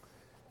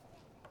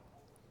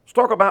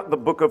Let's talk about the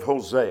book of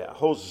Hosea.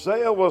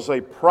 Hosea was a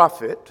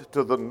prophet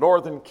to the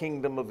northern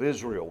kingdom of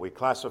Israel. We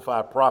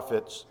classify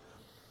prophets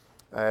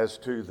as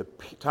to the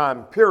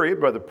time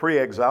period, whether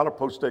pre-exile or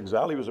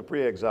post-exile. He was a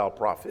pre-exile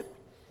prophet.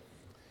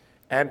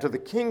 And to the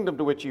kingdom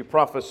to which he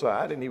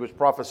prophesied, and he was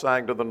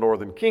prophesying to the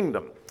northern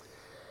kingdom.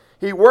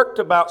 He worked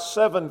about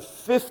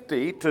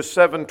 750 to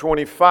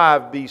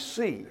 725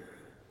 BC.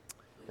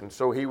 And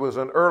so he was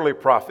an early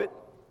prophet,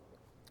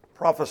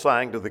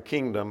 prophesying to the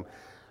kingdom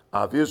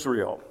of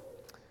Israel.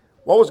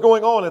 What was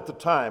going on at the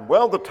time?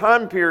 Well, the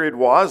time period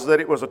was that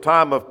it was a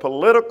time of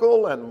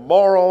political and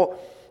moral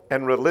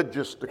and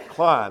religious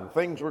decline.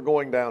 Things were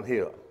going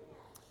downhill.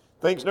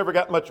 Things never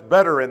got much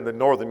better in the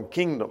northern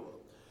kingdom.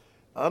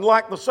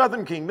 Unlike the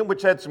southern kingdom,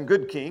 which had some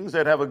good kings,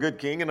 they'd have a good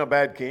king and a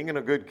bad king and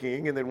a good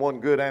king and then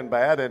one good and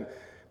bad.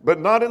 But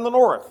not in the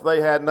north.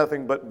 They had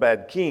nothing but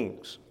bad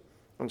kings.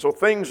 And so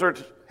things are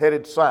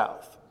headed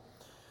south.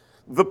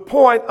 The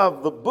point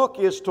of the book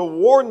is to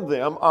warn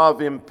them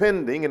of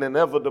impending and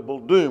inevitable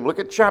doom. Look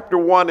at chapter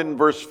 1 and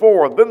verse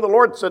 4. Then the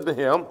Lord said to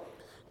him,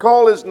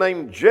 "Call his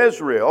name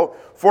Jezreel,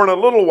 for in a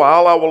little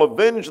while I will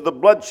avenge the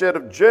bloodshed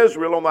of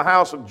Jezreel on the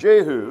house of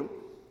Jehu,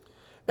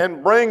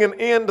 and bring an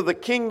end to the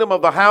kingdom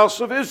of the house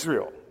of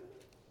Israel."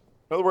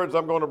 In other words,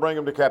 I'm going to bring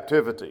them to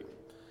captivity.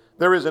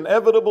 There is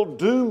inevitable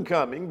doom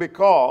coming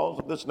because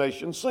of this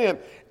nation's sin.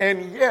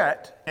 And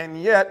yet,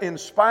 in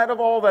spite of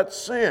all that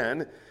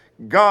sin,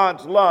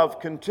 God's love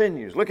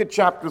continues. Look at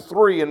chapter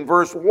 3 and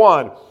verse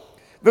 1.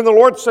 Then the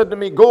Lord said to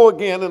me, "Go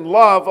again and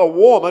love a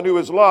woman who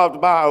is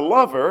loved by a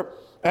lover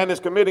and is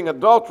committing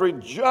adultery,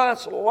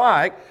 just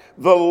like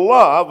the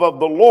love of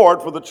the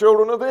Lord for the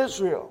children of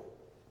Israel."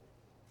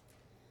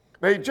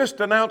 They just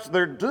announced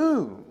their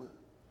doom.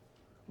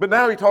 But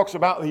now he talks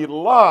about the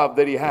love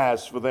that he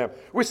has for them.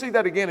 We see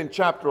that again in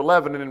chapter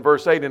 11 and in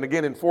verse 8 and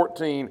again in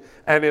 14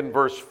 and in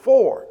verse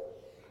 4.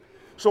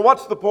 So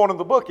what's the point of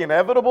the book?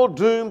 Inevitable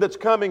doom that's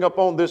coming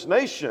upon this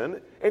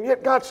nation, and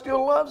yet God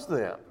still loves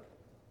them.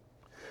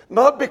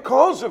 Not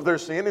because of their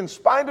sin, in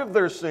spite of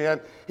their sin,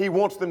 he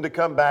wants them to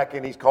come back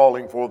and he's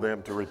calling for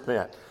them to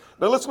repent.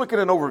 Now let's look at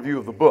an overview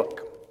of the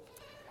book.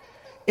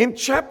 In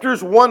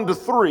chapters 1 to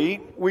 3,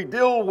 we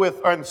deal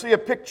with and see a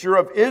picture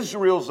of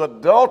Israel's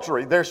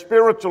adultery, their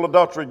spiritual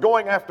adultery,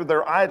 going after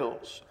their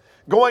idols,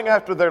 going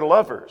after their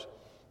lovers,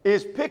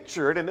 is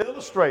pictured and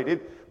illustrated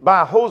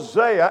by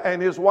Hosea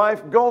and his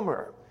wife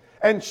Gomer.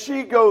 And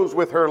she goes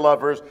with her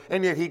lovers,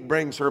 and yet he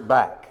brings her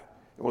back.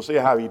 And we'll see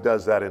how he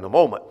does that in a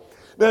moment.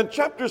 Then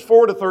chapters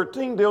 4 to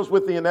 13 deals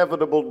with the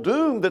inevitable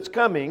doom that's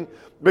coming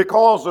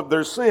because of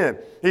their sin.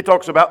 He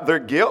talks about their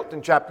guilt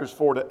in chapters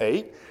 4 to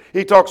 8.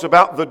 He talks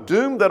about the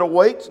doom that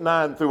awaits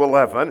 9 through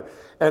 11.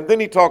 And then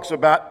he talks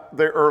about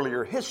their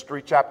earlier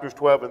history, chapters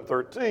 12 and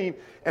 13.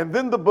 And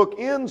then the book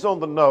ends on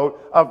the note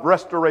of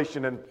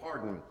restoration and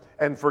pardon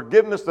and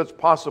forgiveness that's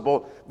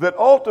possible that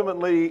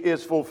ultimately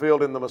is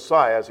fulfilled in the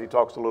Messiah, as he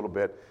talks a little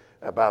bit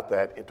about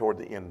that toward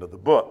the end of the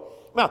book.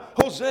 Now,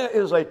 Hosea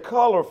is a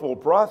colorful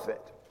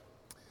prophet.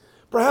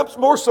 Perhaps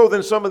more so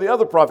than some of the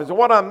other prophets. And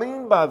what I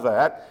mean by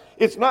that,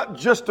 it's not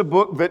just a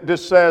book that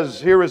just says,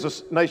 here is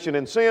a nation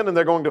in sin and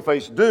they're going to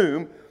face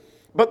doom.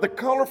 But the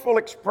colorful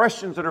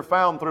expressions that are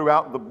found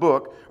throughout the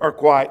book are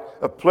quite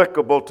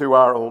applicable to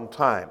our own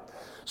time.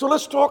 So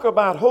let's talk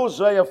about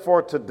Hosea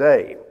for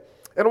today.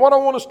 And what I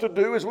want us to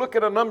do is look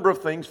at a number of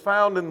things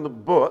found in the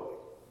book.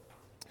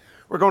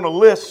 We're going to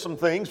list some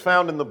things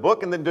found in the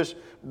book and then just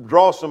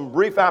draw some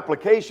brief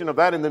application of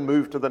that and then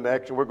move to the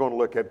next. And we're going to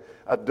look at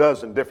a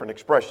dozen different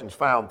expressions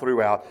found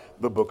throughout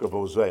the book of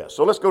Hosea.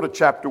 So let's go to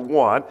chapter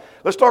 1.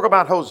 Let's talk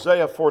about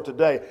Hosea for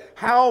today.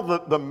 How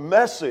the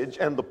message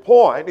and the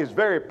point is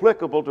very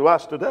applicable to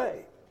us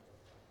today.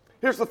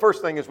 Here's the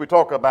first thing as we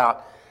talk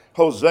about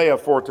Hosea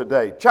for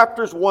today.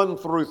 Chapters 1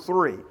 through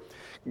 3.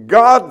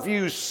 God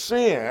views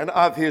sin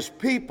of his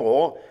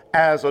people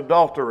as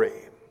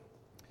adultery.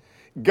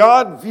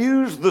 God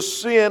views the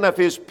sin of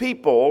his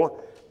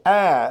people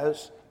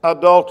as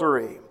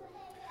adultery.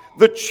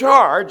 The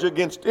charge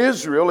against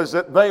Israel is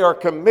that they are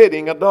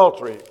committing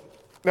adultery.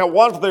 Now,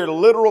 was there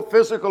literal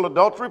physical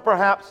adultery?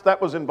 Perhaps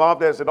that was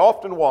involved, as it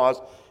often was,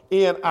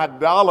 in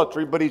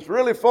idolatry, but he's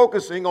really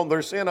focusing on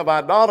their sin of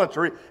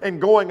idolatry,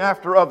 and going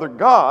after other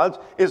gods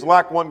is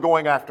like one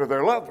going after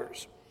their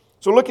lovers.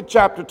 So look at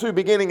chapter 2,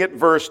 beginning at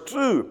verse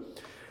 2.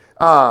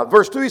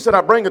 Verse 2, he said,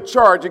 "I bring a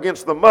charge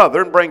against the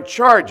mother and bring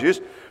charges,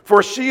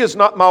 for she is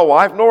not my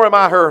wife, nor am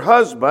I her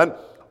husband.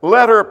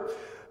 Let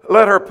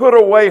her put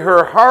away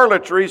her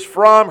harlotries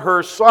from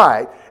her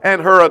sight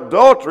and her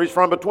adulteries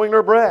from between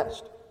her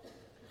breasts."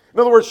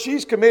 In other words,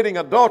 she's committing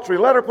adultery.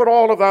 Let her put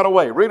all of that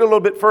away. Read a little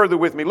bit further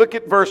with me. Look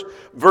at verse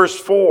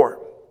 4.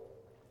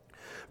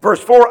 Verse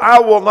 4, "I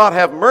will not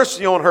have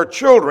mercy on her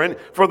children,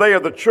 for they are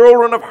the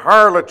children of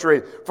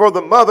harlotry, for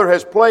the mother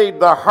has played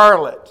the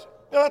harlot."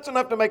 Now, that's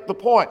enough to make the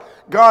point.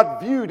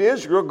 God viewed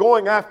Israel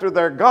going after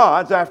their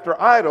gods,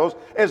 after idols,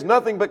 as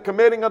nothing but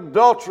committing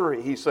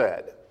adultery, he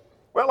said.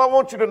 Well, I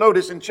want you to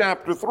notice in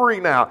chapter 3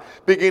 now,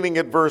 beginning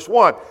at verse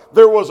 1,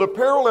 there was a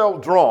parallel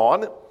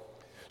drawn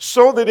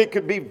so that it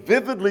could be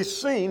vividly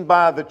seen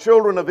by the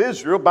children of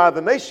Israel, by the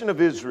nation of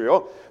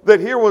Israel, that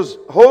here was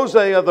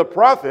Hosea the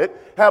prophet,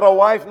 had a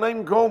wife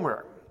named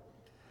Gomer.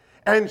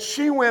 And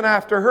she went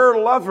after her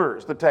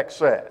lovers, the text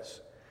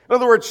says. In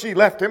other words, she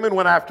left him and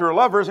went after her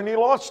lovers, and he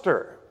lost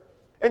her.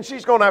 And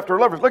she's going after her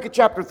lovers. Look at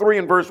chapter 3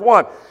 and verse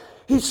 1.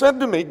 He said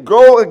to me,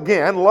 go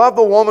again, love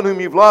the woman whom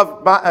you've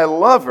loved by a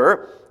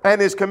lover,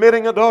 and is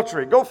committing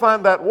adultery. Go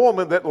find that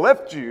woman that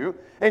left you,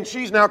 and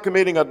she's now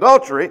committing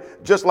adultery,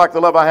 just like the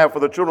love I have for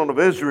the children of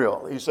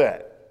Israel, he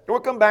said. We'll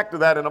come back to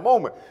that in a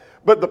moment.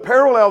 But the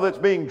parallel that's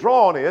being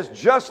drawn is,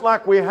 just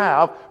like we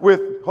have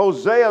with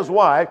Hosea's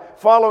wife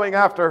following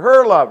after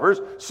her lovers,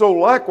 so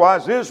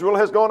likewise Israel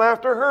has gone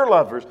after her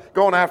lovers,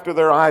 gone after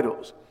their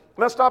idols.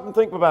 Now stop and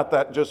think about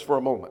that just for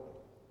a moment.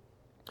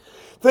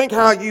 Think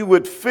how you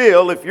would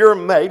feel if you're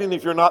married, and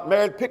if you're not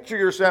married, picture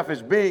yourself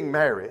as being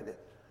married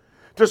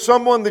to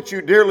someone that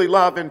you dearly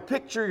love, and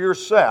picture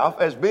yourself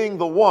as being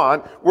the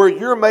one where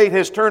your mate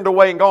has turned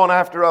away and gone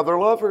after other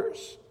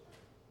lovers.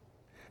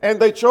 And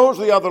they chose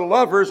the other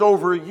lovers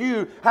over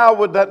you. How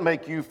would that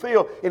make you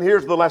feel? And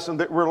here's the lesson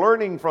that we're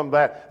learning from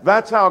that.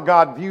 That's how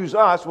God views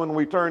us when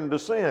we turn to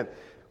sin.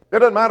 It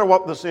doesn't matter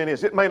what the sin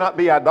is. It may not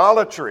be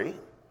idolatry,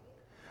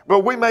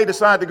 but we may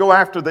decide to go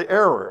after the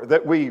error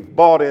that we've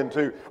bought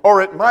into,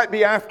 or it might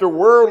be after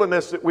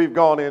worldliness that we've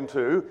gone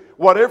into.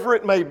 Whatever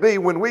it may be,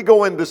 when we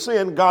go into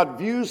sin, God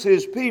views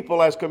His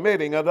people as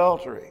committing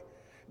adultery.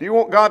 Do you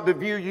want God to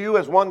view you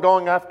as one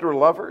going after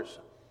lovers?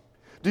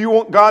 Do you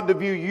want God to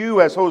view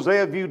you as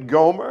Hosea viewed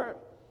Gomer?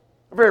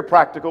 A very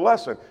practical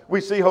lesson.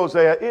 We see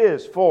Hosea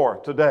is for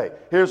today.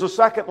 Here's a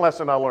second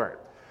lesson I learned.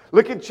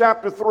 Look at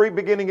chapter 3,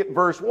 beginning at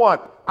verse 1.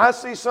 I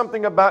see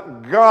something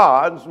about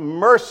God's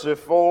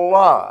merciful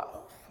love.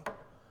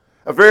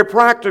 A very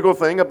practical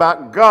thing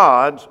about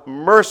God's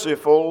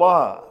merciful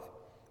love.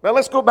 Now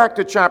let's go back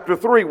to chapter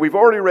 3. We've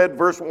already read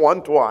verse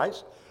 1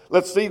 twice.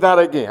 Let's see that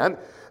again.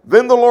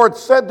 Then the Lord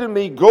said to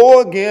me, go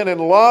again and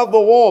love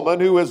the woman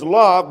who is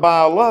loved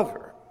by a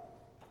lover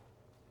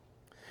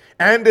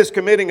and is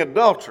committing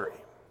adultery.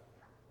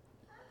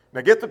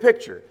 Now get the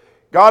picture.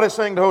 God is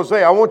saying to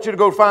Hosea, I want you to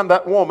go find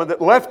that woman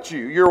that left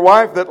you, your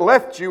wife that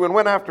left you and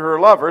went after her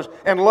lovers,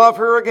 and love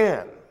her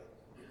again.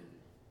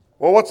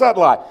 Well, what's that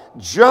like?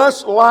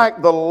 Just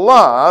like the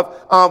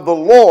love of the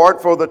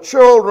Lord for the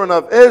children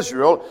of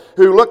Israel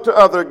who look to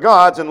other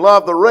gods and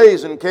love the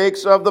raisin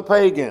cakes of the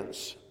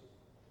pagans.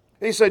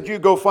 He said, you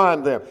go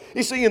find them.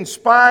 You see, in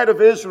spite of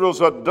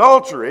Israel's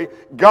adultery,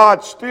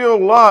 God still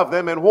loved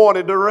them and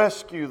wanted to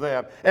rescue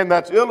them. And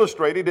that's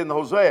illustrated in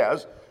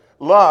Hosea's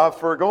love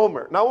for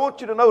Gomer. Now I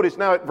want you to notice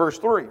now at verse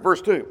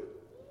 2.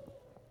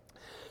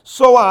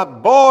 So I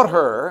bought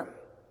her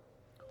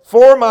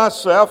for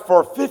myself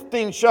for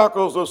 15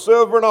 shekels of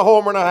silver and a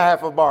homer and a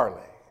half of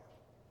barley.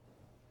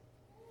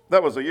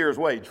 That was a year's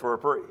wage for a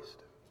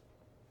priest.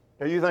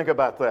 Now you think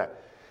about that.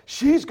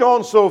 She's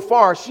gone so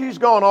far, she's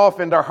gone off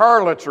into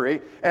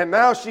harlotry, and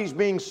now she's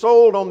being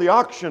sold on the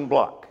auction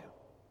block.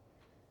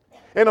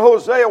 And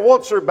Hosea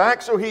wants her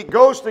back, so he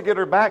goes to get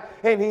her back,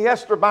 and he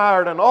has to buy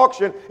her at an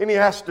auction, and he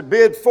has to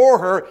bid for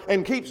her,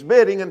 and keeps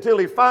bidding until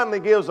he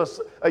finally gives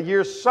a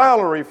year's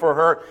salary for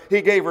her.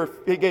 He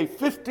gave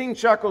 15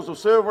 shekels of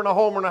silver and a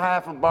homer and a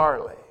half of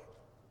barley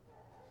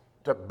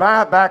to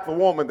buy back the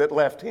woman that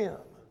left him.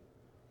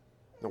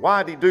 Now,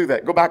 why did he do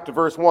that? Go back to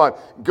verse 1.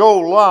 Go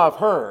love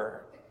her.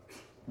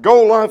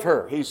 Go love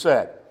her, he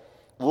said.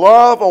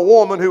 Love a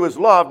woman who is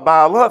loved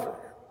by a lover.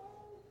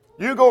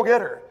 You go get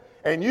her.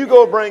 And you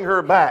go bring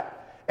her back.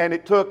 And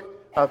it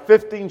took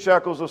 15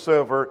 shekels of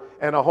silver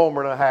and a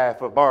homer and a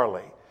half of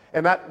barley.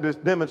 And that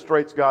just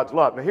demonstrates God's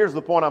love. Now here's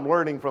the point I'm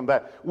learning from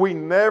that. We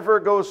never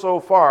go so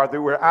far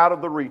that we're out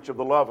of the reach of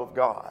the love of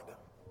God.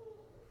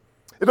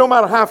 It don't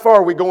matter how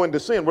far we go into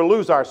sin. We'll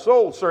lose our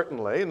soul,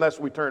 certainly, unless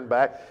we turn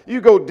back.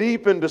 You go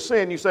deep into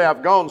sin, you say,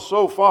 I've gone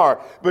so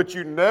far. But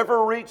you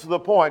never reach the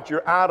point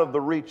you're out of the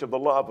reach of the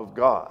love of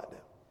God.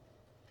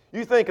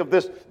 You think of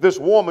this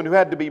woman who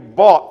had to be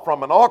bought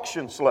from an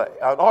auction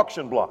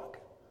block.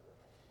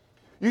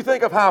 You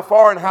think of how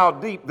far and how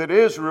deep that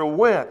Israel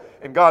went.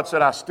 And God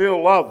said, I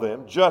still love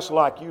them just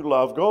like you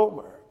love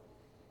Gomer.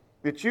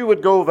 That you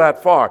would go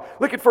that far.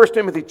 Look at 1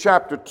 Timothy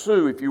chapter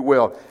 2, if you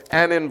will,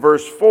 and in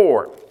verse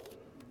 4.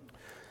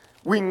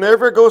 We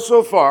never go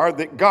so far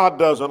that God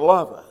doesn't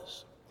love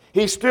us.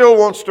 He still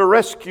wants to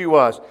rescue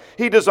us.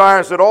 He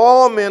desires that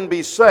all men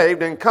be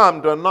saved and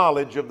come to a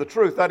knowledge of the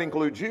truth. That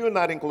includes you and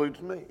that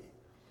includes me.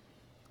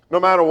 No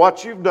matter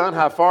what you've done,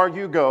 how far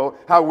you go,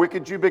 how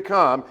wicked you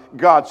become,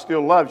 God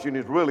still loves you and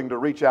is willing to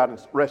reach out and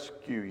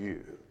rescue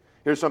you.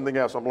 Here's something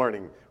else I'm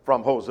learning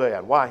from Hosea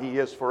and why he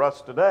is for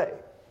us today.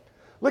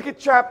 Look at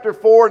chapter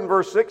 4 and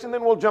verse 6, and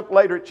then we'll jump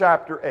later at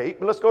chapter 8.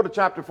 But let's go to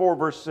chapter 4,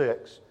 verse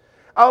 6.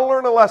 I'll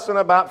learn a lesson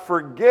about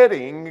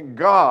forgetting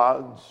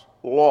God's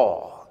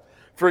law.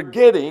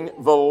 Forgetting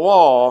the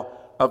law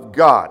of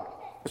God.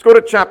 Let's go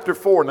to chapter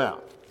 4 now.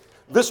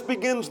 This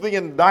begins the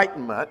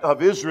indictment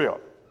of Israel.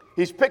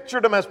 He's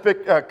pictured them as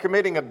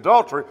committing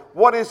adultery.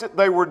 What is it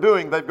they were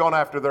doing? They've gone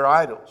after their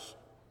idols.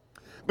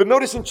 But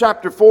notice in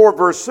chapter 4,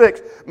 verse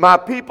 6, my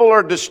people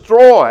are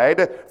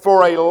destroyed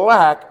for a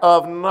lack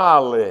of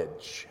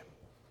knowledge.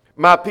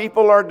 My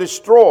people are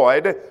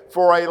destroyed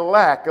for a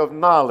lack of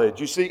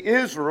knowledge. You see,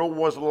 Israel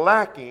was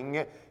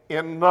lacking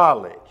in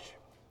knowledge.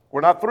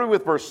 We're not through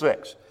with verse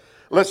 6.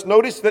 Let's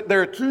notice that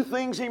there are two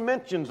things he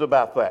mentions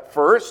about that.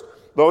 First,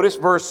 notice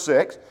verse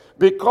 6,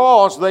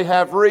 because they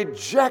have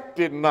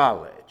rejected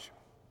knowledge.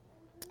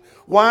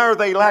 Why are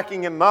they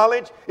lacking in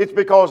knowledge? It's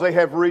because they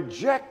have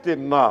rejected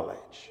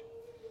knowledge.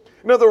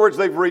 In other words,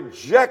 they've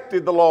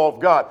rejected the law of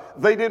God.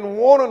 They didn't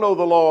want to know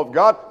the law of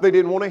God. They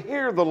didn't want to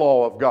hear the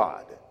law of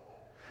God.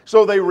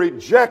 So they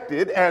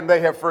rejected and they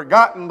have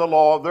forgotten the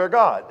law of their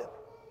God.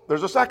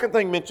 There's a second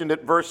thing mentioned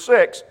at verse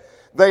 6.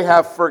 They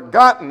have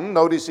forgotten,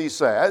 notice he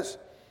says,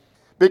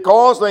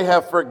 because they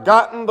have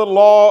forgotten the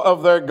law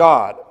of their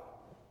God.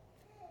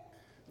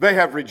 They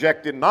have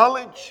rejected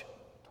knowledge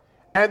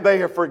and they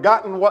have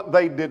forgotten what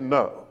they did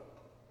know.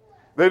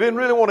 They didn't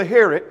really want to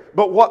hear it,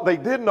 but what they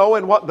did know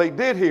and what they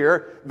did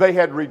hear, they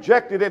had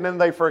rejected it and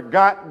they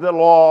forgot the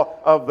law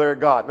of their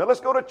God. Now let's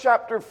go to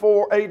chapter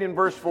 4, 8 and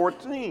verse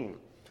 14.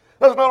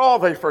 That's not all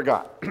they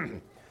forgot.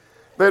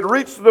 They'd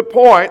reached to the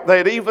point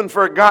they'd even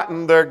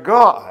forgotten their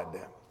God.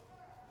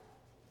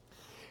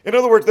 In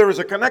other words, there was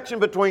a connection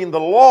between the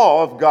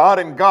law of God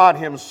and God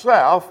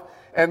Himself,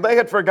 and they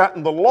had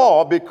forgotten the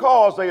law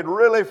because they had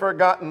really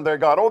forgotten their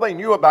God. Oh, they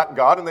knew about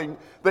God, and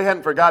they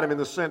hadn't forgotten Him in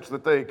the sense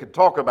that they could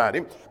talk about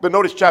Him. But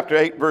notice chapter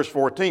 8, verse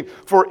 14.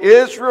 For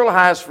Israel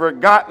has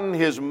forgotten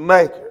His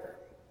Maker.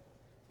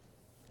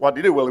 What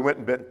did He do? Well, He went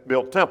and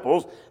built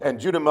temples, and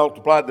Judah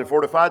multiplied their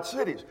fortified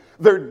cities.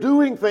 They're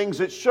doing things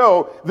that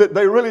show that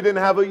they really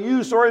didn't have a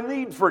use or a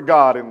need for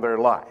God in their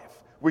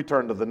life. We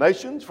turn to the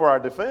nations for our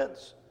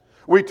defense.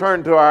 We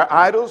turn to our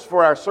idols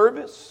for our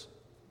service.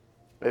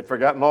 They'd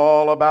forgotten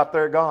all about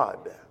their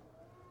God.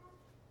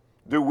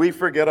 Do we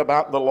forget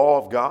about the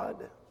law of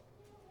God?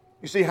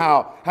 You see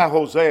how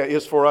Hosea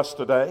is for us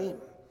today?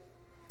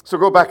 So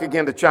go back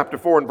again to chapter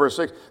 4 and verse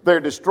 6. They're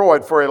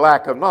destroyed for a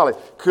lack of knowledge.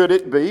 Could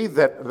it be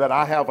that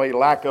I have a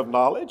lack of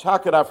knowledge? How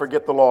could I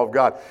forget the law of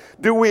God?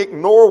 Do we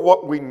ignore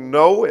what we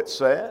know it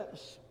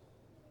says?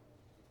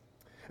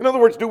 In other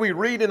words, do we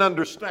read and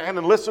understand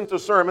and listen to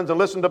sermons and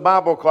listen to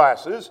Bible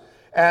classes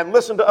and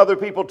listen to other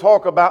people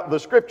talk about the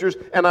Scriptures,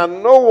 and I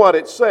know what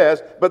it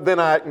says, but then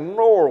I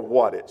ignore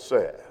what it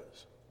says?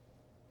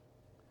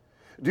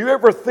 Do you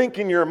ever think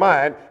in your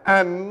mind,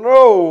 I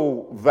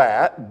know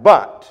that,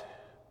 but...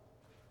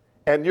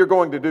 and you're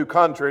going to do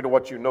contrary to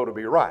what you know to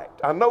be right.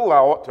 I know I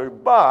ought to,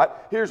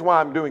 but here's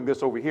why I'm doing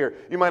this over here.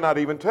 You might not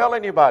even tell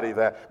anybody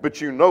that, but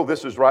you know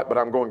this is right, but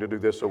I'm going to do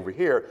this over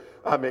here.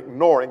 I'm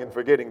ignoring and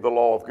forgetting the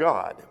law of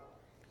God.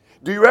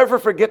 Do you ever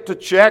forget to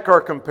check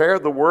or compare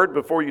the Word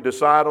before you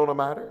decide on a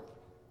matter?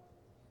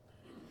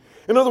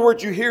 In other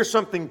words, you hear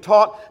something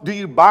taught, do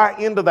you buy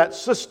into that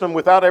system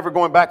without ever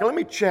going back? And let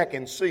me check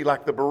and see,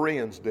 like the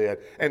Bereans did,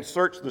 and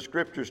search the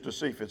Scriptures to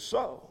see if it's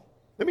so.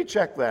 Let me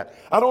check that.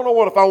 I don't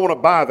know if I want to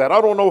buy that. I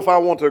don't know if I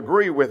want to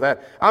agree with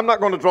that. I'm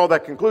not going to draw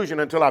that conclusion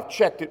until I've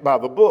checked it by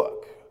the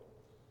book.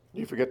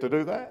 You forget to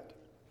do that?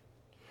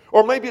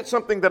 Or maybe it's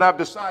something that I've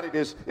decided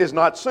is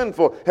not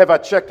sinful. Have I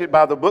checked it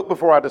by the book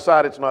before I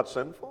decide it's not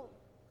sinful?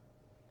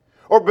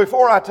 Or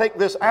before I take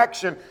this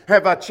action,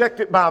 have I checked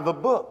it by the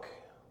book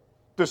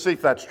to see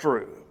if that's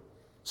true?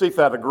 See if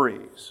that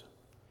agrees.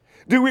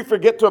 Do we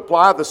forget to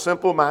apply the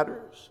simple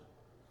matters?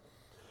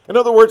 In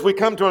other words, we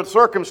come to a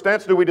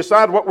circumstance, do we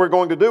decide what we're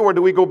going to do, or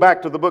do we go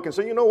back to the book and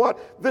say, you know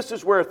what, this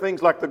is where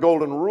things like the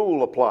golden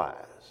rule applies.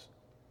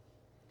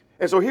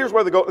 And so here's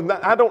where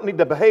I don't need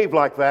to behave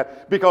like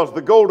that because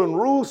the golden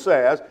rule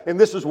says, and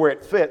this is where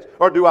it fits,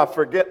 or do I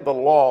forget the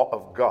law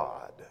of God?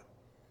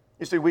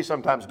 You see, we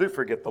sometimes do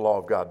forget the law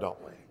of God,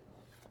 don't we?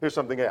 Here's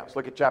something else.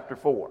 Look at chapter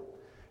 4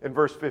 in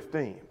verse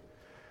 15.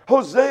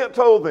 Hosea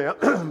told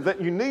them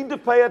that you need to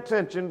pay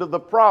attention to the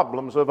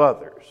problems of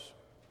others.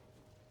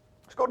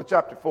 Let's go to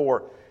chapter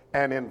 4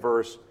 and in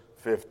verse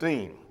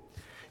 15.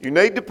 You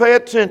need to pay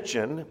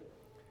attention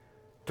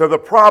to the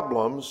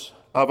problems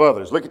of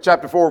others. Look at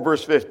chapter 4,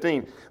 verse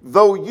 15.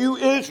 Though you,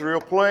 Israel,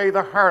 play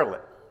the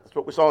harlot. That's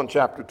what we saw in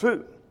chapter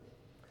 2.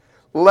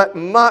 Let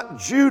not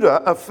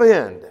Judah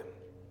offend,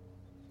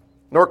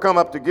 nor come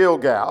up to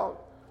Gilgal,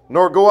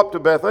 nor go up to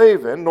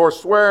Bethaven, nor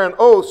swear an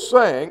oath,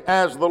 saying,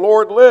 as the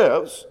Lord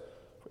lives,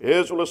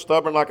 Israel is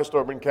stubborn like a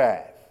stubborn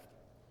calf.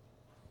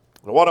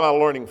 Now, what am I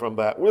learning from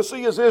that? We'll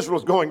see as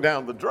Israel's going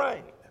down the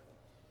drain.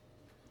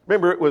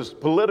 Remember, it was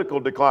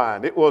political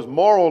decline, it was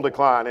moral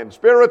decline, and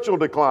spiritual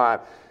decline.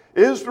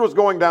 Israel's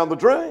going down the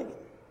drain.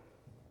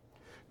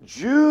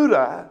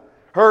 Judah,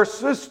 her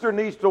sister,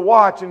 needs to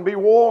watch and be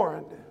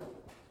warned.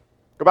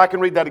 Go back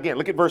and read that again.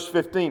 Look at verse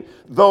 15.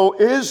 Though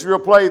Israel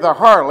play the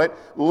harlot,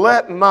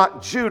 let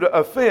not Judah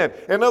offend.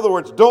 In other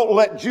words, don't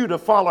let Judah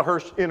follow her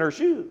in her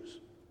shoes.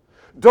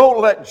 Don't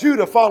let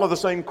Judah follow the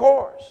same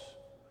course.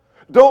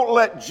 Don't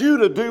let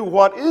Judah do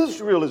what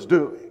Israel is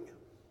doing.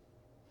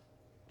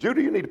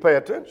 Judah, you need to pay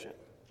attention.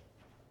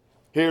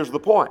 Here's the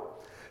point.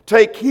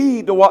 Take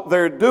heed to what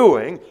they're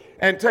doing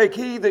And take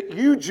heed that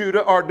you,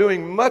 Judah, are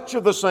doing much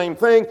of the same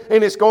thing,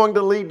 and it's going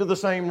to lead to the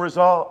same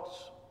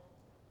results.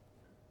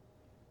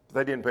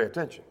 They didn't pay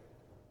attention.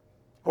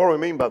 What do we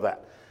mean by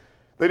that?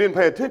 They didn't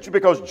pay attention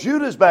because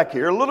Judah's back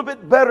here a little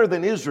bit better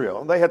than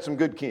Israel. They had some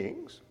good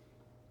kings.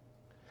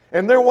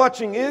 And they're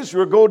watching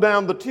Israel go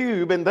down the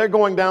tube, and they're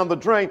going down the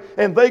drain,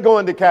 and they go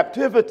into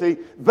captivity.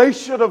 They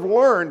should have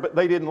learned, but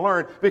they didn't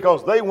learn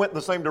because they went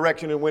the same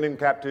direction and went in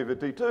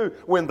captivity too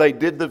when they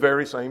did the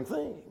very same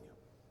thing.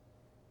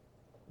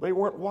 They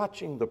weren't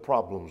watching the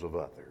problems of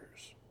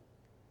others.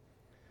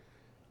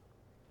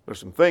 There's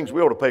some things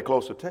we ought to pay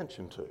close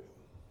attention to.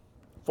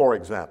 For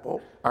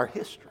example, our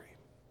history.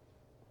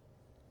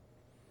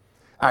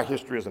 Our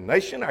history as a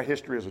nation, our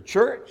history as a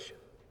church,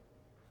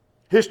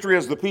 history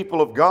as the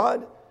people of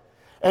God.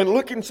 And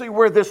look and see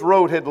where this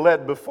road had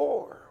led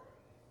before.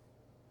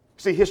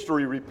 See,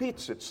 history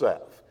repeats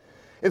itself.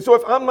 And so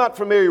if I'm not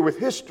familiar with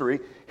history,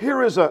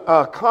 here is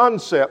a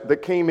concept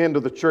that came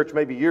into the church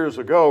maybe years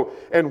ago.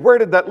 And where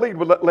did that lead?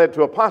 Well, it led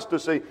to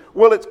apostasy.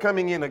 Well, it's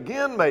coming in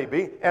again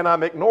maybe, and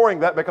I'm ignoring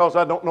that because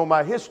I don't know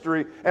my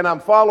history, and I'm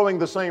following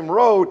the same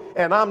road,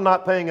 and I'm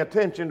not paying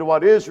attention to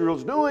what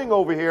Israel's doing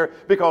over here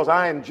because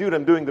I and Judah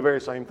am doing the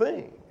very same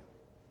thing.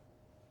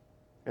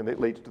 And it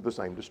leads to the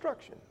same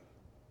destruction.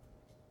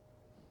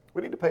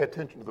 We need to pay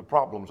attention to the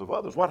problems of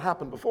others. What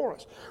happened before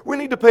us? We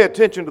need to pay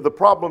attention to the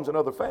problems in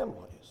other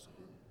families.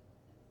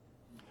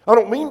 I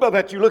don't mean by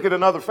that you look at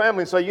another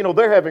family and say, you know,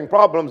 they're having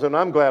problems and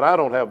I'm glad I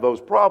don't have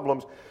those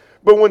problems.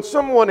 But when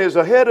someone is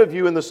ahead of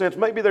you in the sense,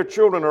 maybe their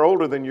children are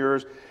older than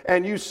yours,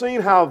 and you've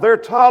seen how their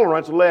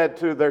tolerance led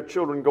to their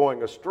children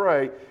going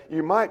astray,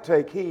 you might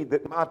take heed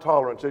that my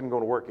tolerance isn't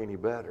going to work any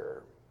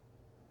better.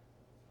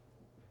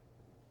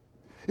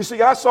 You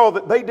see, I saw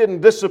that they didn't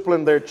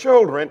discipline their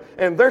children,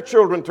 and their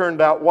children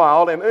turned out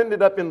wild and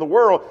ended up in the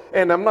world.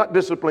 And I'm not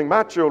disciplining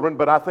my children,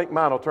 but I think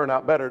mine will turn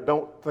out better.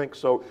 Don't think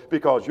so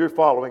because you're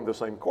following the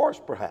same course,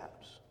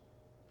 perhaps.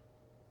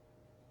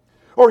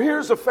 Or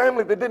here's a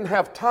family that didn't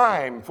have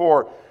time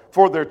for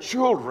their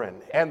children,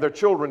 and their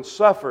children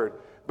suffered.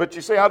 But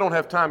you say, I don't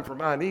have time for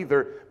mine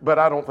either, but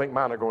I don't think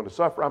mine are going to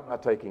suffer. I'm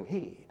not taking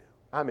heed.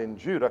 I'm in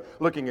Judah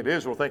looking at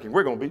Israel thinking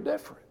we're going to be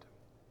different.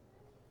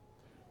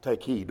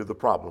 Take heed to the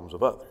problems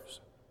of others.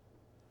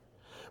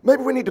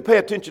 Maybe we need to pay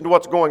attention to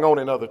what's going on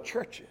in other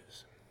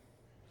churches.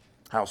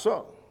 How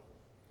so?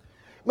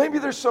 Maybe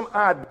there's some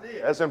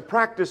ideas and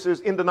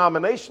practices in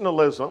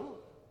denominationalism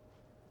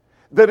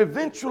that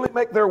eventually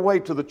make their way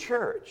to the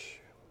church.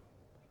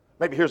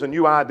 Maybe here's a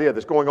new idea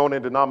that's going on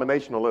in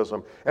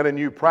denominationalism and a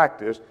new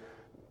practice.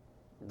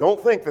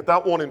 Don't think that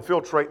that won't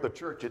infiltrate the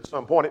church at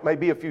some point. It may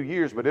be a few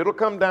years, but it'll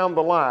come down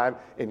the line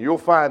and you'll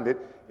find it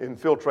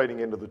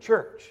infiltrating into the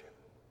church.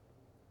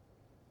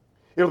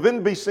 It'll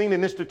then be seen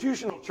in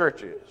institutional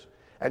churches.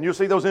 And you'll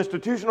see those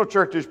institutional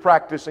churches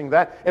practicing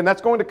that. And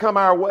that's going to come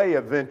our way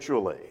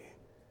eventually.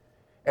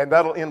 And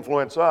that'll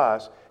influence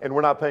us. And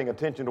we're not paying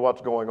attention to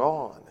what's going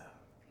on.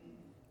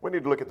 We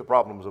need to look at the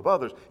problems of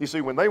others. You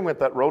see, when they went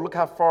that road, look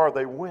how far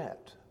they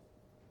went.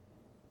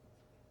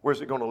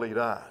 Where's it going to lead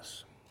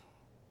us?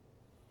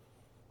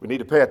 We need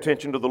to pay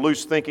attention to the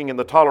loose thinking and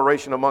the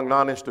toleration among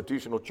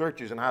non-institutional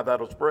churches and how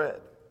that'll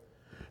spread.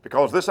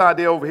 Because this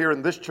idea over here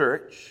in this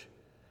church,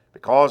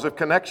 because of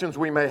connections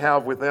we may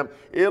have with them,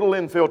 it'll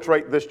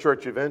infiltrate this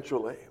church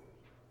eventually.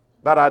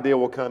 That idea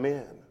will come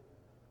in.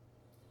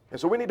 And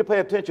so we need to pay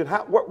attention.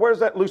 Where's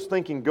that loose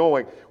thinking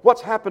going?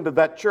 What's happened to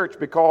that church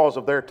because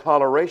of their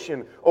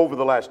toleration over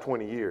the last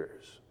 20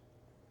 years?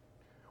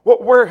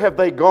 Where have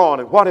they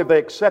gone and what have they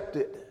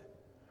accepted?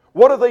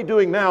 What are they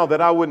doing now that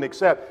I wouldn't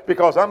accept?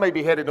 Because I may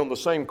be headed on the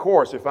same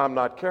course if I'm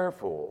not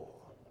careful.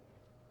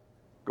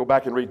 Go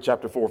back and read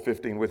chapter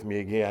 4:15 with me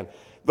again.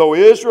 Though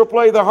Israel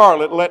play the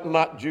harlot, let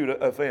not Judah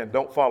offend.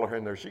 Don't follow her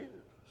in their shoes.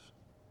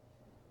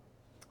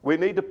 We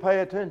need to pay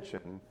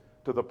attention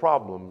to the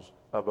problems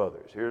of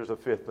others. Here's the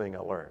fifth thing I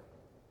learned.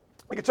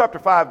 Look at chapter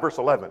 5, verse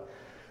 11.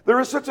 There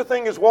is such a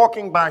thing as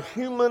walking by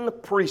human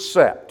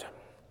precept.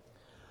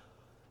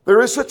 There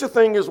is such a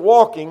thing as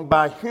walking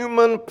by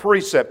human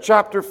precept.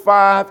 Chapter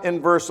 5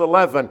 and verse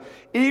 11.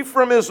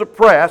 Ephraim is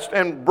oppressed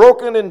and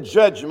broken in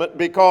judgment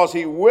because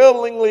he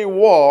willingly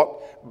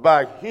walked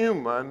by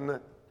human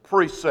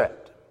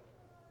precept.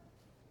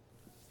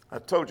 I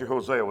told you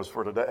Hosea was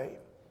for today.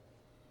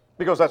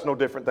 Because that's no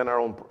different than our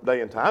own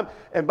day and time.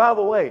 And by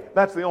the way,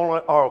 that's the only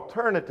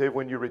alternative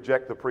when you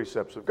reject the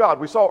precepts of God.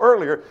 We saw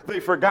earlier,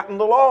 they've forgotten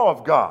the law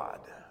of God.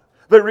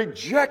 They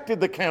rejected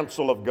the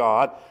counsel of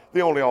God.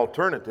 The only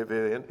alternative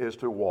is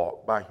to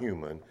walk by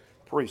human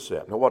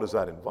precept. Now, what does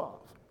that involve?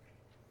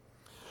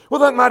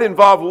 Well, that might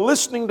involve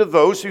listening to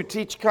those who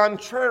teach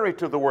contrary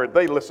to the word.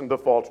 They listen to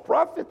false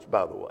prophets,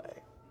 by the way.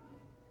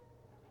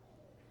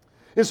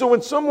 And so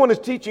when someone is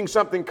teaching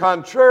something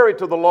contrary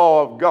to the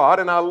law of God,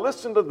 and I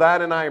listen to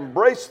that and I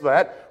embrace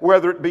that,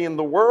 whether it be in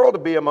the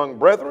world, be among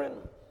brethren,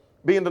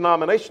 be in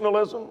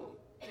denominationalism,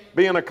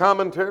 be in a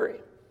commentary,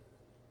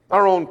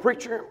 our own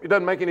preacher, it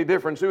doesn't make any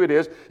difference who it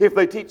is. If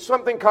they teach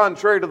something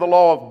contrary to the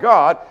law of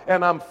God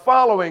and I'm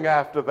following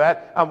after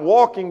that, I'm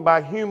walking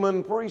by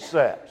human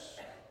precepts.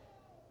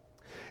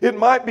 It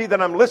might be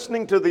that I'm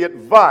listening to the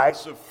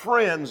advice of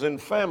friends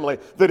and family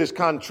that is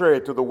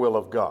contrary to the will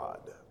of God.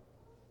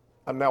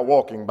 I'm now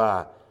walking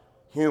by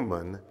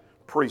human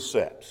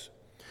precepts.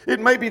 It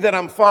may be that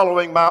I'm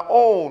following my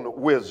own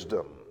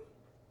wisdom.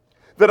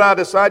 That I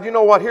decide, you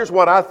know what, here's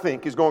what I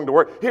think is going to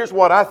work. Here's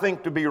what I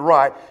think to be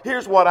right.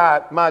 Here's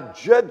what my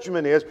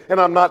judgment is.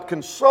 And I'm not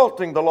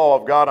consulting the law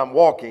of God. I'm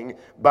walking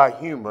by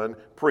human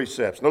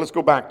precepts. Now let's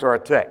go back to our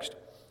text.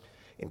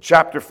 In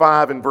chapter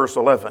 5 and verse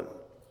 11.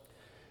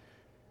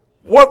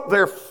 What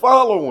they're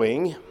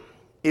following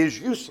is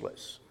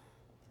useless.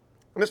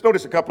 And let's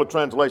notice a couple of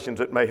translations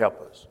that may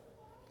help us.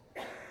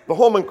 The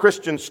Holman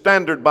Christian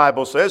Standard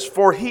Bible says,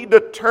 for he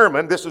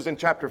determined, this is in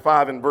chapter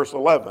 5 and verse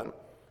 11,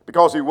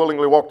 because he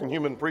willingly walked in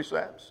human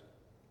precepts,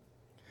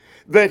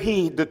 that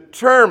he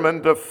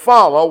determined to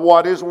follow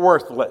what is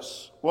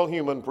worthless. Well,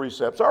 human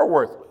precepts are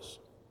worthless.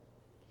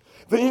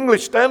 The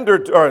English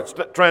Standard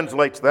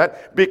translates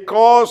that,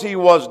 because he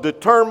was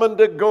determined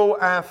to go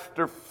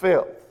after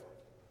filth.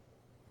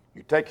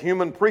 You take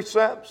human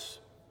precepts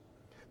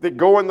that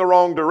go in the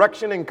wrong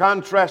direction in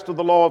contrast to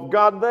the law of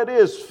God, that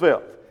is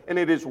filth. And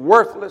it is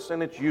worthless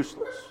and it's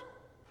useless.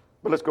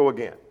 But let's go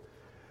again.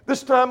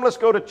 This time let's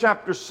go to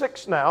chapter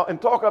 6 now and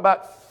talk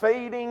about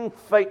fading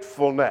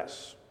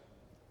faithfulness.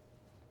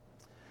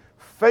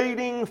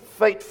 Fading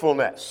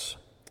faithfulness.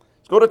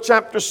 Let's go to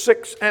chapter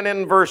 6 and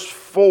in verse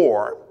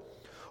 4.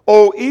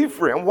 O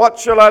Ephraim, what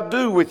shall I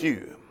do with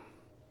you?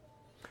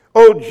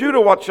 O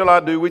Judah, what shall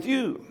I do with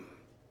you?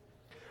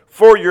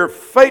 For your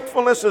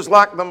faithfulness is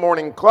like the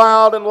morning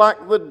cloud and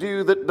like the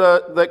dew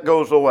that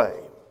goes away.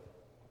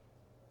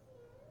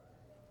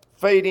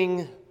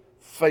 Fading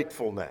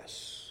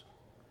faithfulness.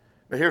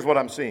 Now here's what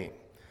I'm seeing.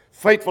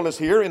 Faithfulness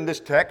here in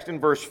this text in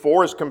verse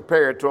 4 is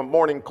compared to a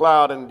morning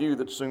cloud and dew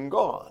that's soon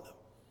gone.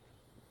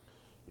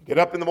 You get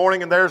up in the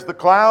morning and there's the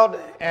cloud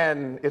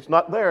and it's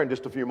not there in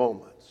just a few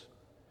moments.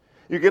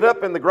 You get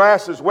up and the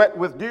grass is wet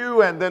with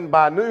dew and then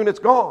by noon it's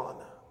gone.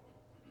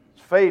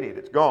 It's faded,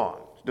 it's gone,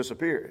 it's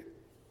disappeared.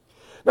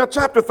 Now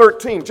chapter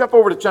 13, jump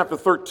over to chapter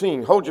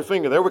 13. Hold your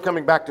finger there. We're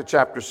coming back to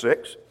chapter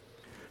 6.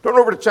 Turn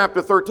over to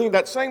chapter 13.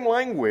 That same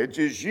language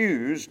is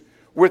used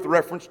with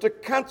reference to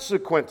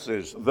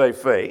consequences they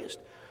faced,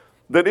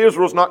 that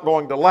Israel's not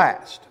going to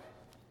last.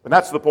 And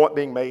that's the point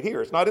being made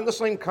here. It's not in the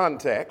same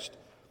context,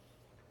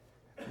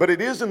 but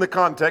it is in the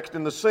context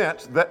in the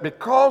sense that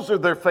because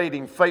of their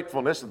fading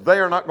faithfulness, they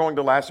are not going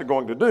to last, they're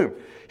going to doom.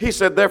 He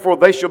said, therefore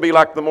they shall be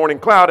like the morning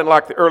cloud and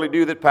like the early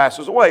dew that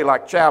passes away,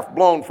 like chaff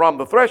blown from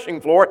the threshing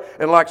floor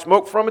and like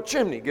smoke from a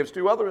chimney. He gives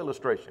two other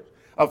illustrations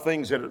of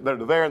things that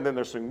are there and then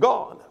they're soon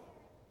gone.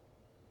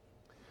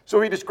 So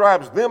he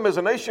describes them as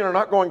a nation are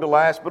not going to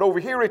last, but over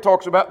here he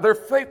talks about their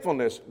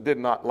faithfulness did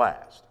not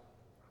last.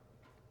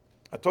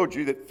 I told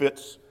you that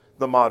fits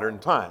the modern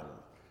time.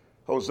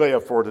 Hosea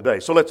for today.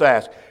 So let's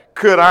ask,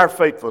 could our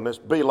faithfulness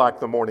be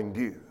like the morning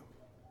dew?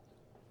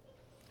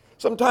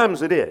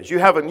 Sometimes it is. You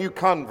have a new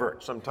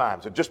convert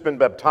sometimes, they've just been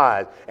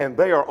baptized, and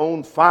they are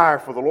on fire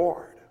for the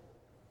Lord.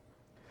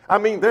 I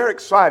mean, they're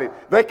excited.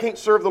 They can't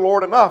serve the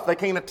Lord enough. They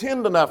can't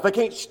attend enough. They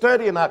can't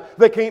study enough.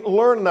 They can't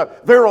learn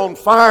enough. They're on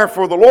fire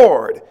for the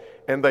Lord.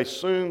 And they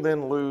soon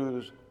then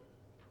lose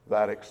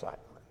that excitement.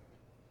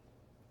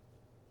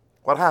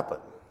 What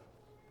happened?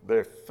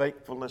 Their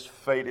faithfulness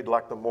faded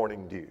like the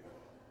morning dew.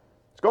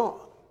 It's gone.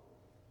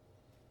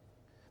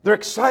 Their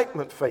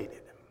excitement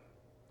faded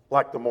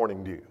like the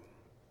morning dew.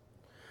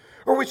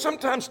 Or we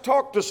sometimes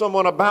talk to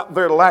someone about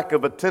their lack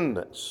of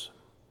attendance.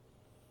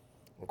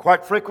 And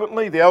quite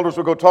frequently, the elders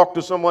will go talk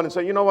to someone and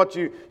say, you know what,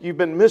 you've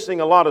been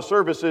missing a lot of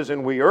services,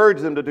 and we urge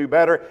them to do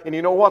better. And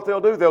you know what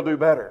they'll do? They'll do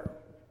better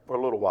for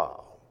a little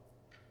while.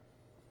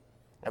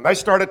 And they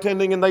start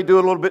attending and they do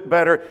a little bit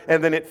better,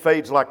 and then it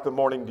fades like the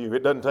morning dew.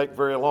 It doesn't take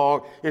very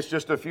long. It's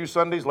just a few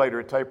Sundays later,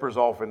 it tapers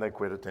off and they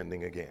quit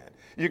attending again.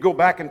 You go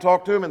back and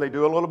talk to them and they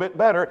do a little bit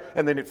better,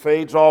 and then it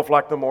fades off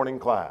like the morning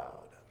cloud.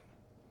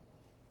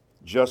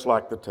 Just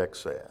like the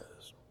text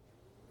says.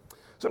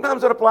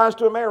 Sometimes it applies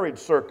to a marriage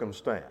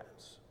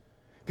circumstance.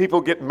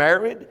 People get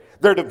married,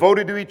 they're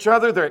devoted to each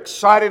other, they're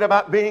excited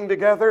about being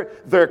together,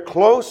 they're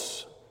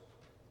close,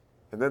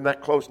 and then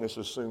that closeness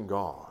is soon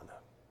gone.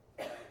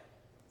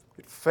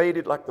 It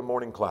faded like the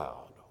morning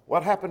cloud.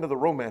 What happened to the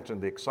romance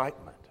and the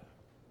excitement?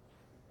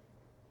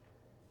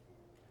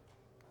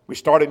 We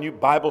start a new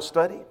Bible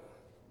study.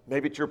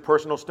 Maybe it's your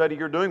personal study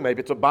you're doing.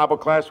 Maybe it's a Bible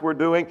class we're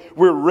doing.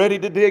 We're ready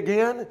to dig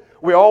in.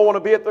 We all want to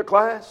be at the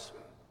class.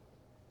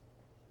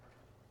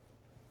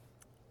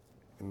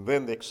 And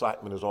then the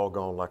excitement is all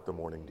gone like the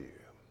morning dew.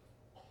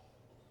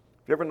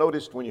 Have you ever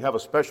noticed when you have a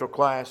special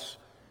class,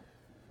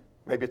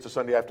 maybe it's a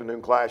Sunday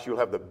afternoon class, you'll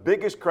have the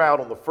biggest crowd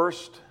on the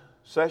first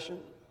session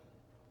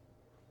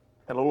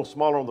and a little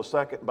smaller on the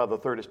second. By the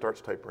third, it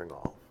starts tapering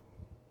off.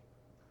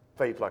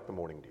 Fades like the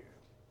morning dew.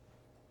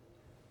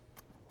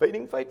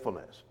 Fading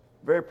faithfulness.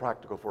 Very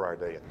practical for our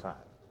day and time.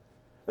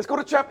 Let's go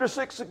to chapter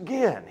 6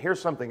 again.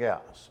 Here's something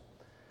else.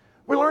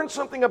 We learned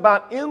something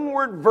about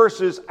inward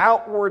versus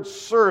outward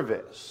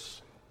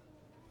service.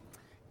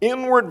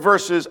 Inward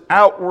versus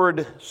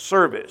outward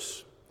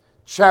service.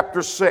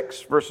 Chapter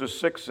 6, verses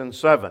 6 and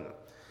 7.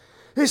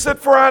 He said,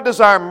 "For I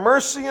desire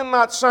mercy and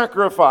not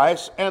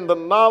sacrifice, and the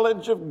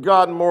knowledge of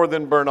God more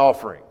than burnt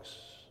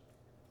offerings."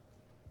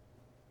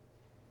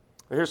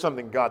 Now, here's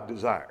something God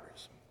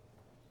desires.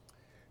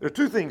 There are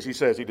two things he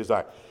says he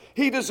desires.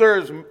 He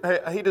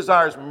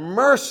desires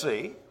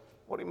mercy.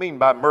 What do you mean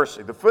by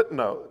mercy? The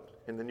footnote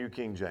in the New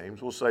King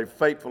James will say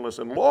faithfulness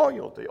and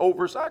loyalty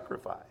over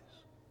sacrifice.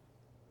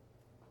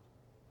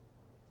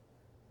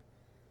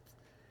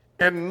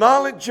 And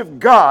knowledge of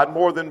God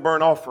more than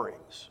burnt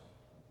offerings.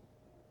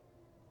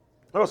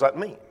 What does that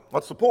mean?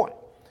 What's the point?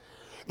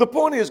 The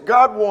point is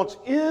God wants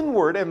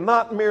inward and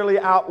not merely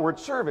outward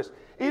service.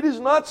 It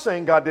is not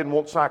saying God didn't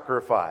want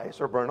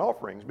sacrifice or burnt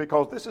offerings,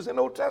 because this is in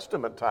Old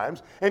Testament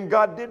times, and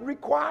God did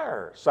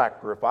require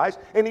sacrifice,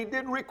 and He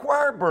did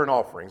require burnt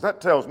offerings. That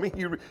tells me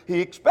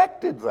He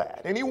expected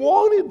that, and He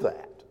wanted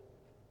that,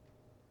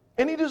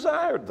 and He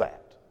desired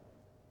that.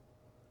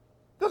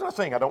 That's not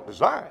saying I don't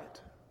desire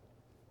it.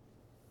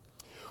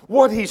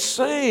 What He's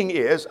saying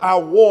is, I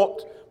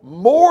want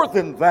more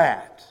than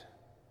that.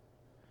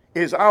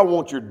 I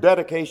want your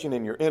dedication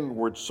and your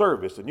inward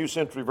service. The New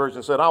Century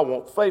Version said, I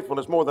want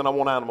faithfulness more than I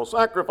want animal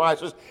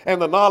sacrifices, and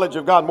the knowledge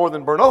of God more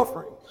than burnt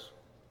offerings.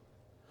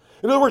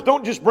 In other words,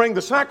 don't just bring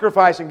the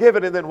sacrifice and give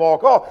it and then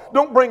walk off.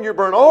 Don't bring your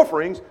burnt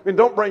offerings and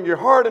don't bring your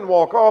heart and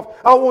walk off.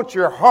 I want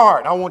your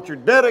heart. I want your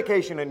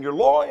dedication and your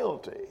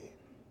loyalty.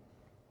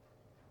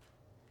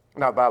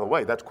 Now, by the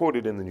way, that's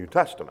quoted in the New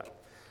Testament.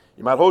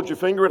 You might hold your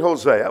finger at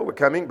Hosea. We're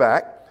coming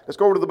back. Let's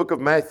go over to the book of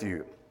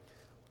Matthew.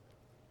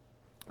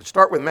 Let's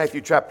start with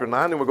Matthew chapter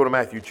 9, then we'll go to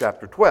Matthew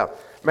chapter 12.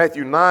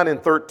 Matthew 9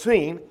 and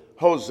 13,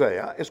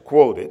 Hosea is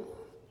quoted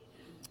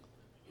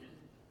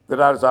that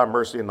I desire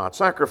mercy and not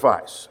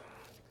sacrifice.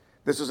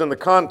 This is in the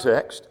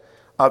context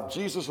of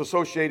Jesus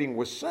associating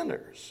with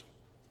sinners,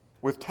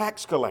 with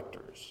tax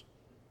collectors.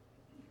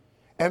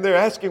 And they're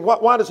asking,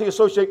 why does He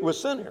associate with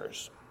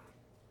sinners?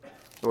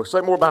 We'll say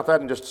more about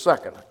that in just a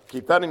second.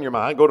 Keep that in your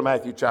mind. Go to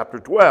Matthew chapter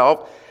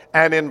 12,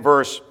 and in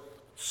verse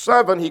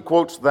 7, he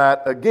quotes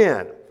that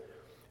again.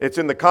 It's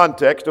in the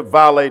context of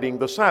violating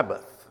the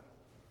Sabbath,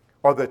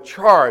 or the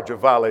charge of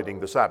violating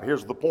the Sabbath.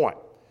 Here's the point.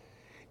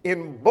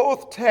 In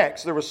both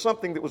texts, there was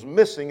something that was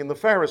missing in the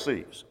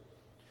Pharisees.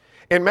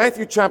 In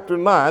Matthew chapter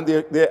 9,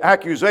 the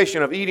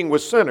accusation of eating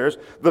with sinners,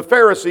 the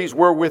Pharisees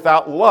were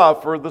without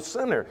love for the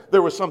sinner.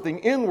 There was something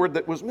inward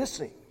that was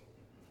missing.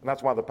 And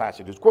that's why the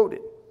passage is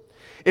quoted.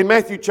 In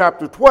Matthew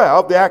chapter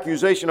 12, the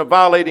accusation of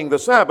violating the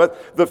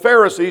Sabbath, the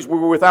Pharisees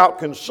were without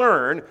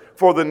concern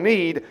for the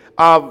need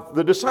of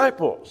the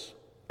disciples.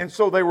 And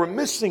so they were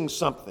missing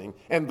something,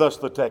 and thus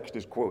the text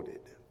is quoted.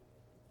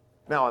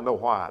 Now I know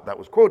why that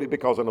was quoted,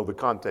 because I know the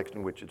context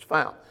in which it's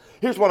found.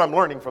 Here's what I'm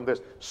learning from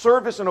this.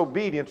 Service and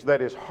obedience that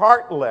is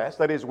heartless,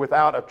 that is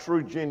without a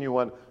true,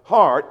 genuine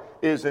heart,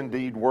 is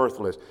indeed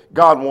worthless.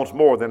 God wants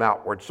more than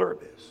outward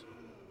service.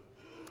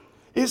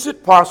 Is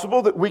it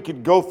possible that we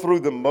could go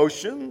through the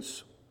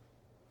motions?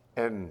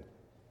 And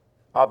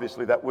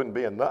obviously that wouldn't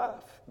be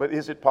enough. But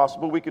is it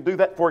possible we could do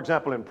that? For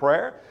example, in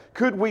prayer?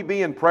 Could we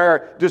be in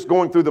prayer just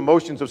going through the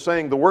motions of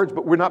saying the words,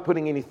 but we're not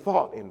putting any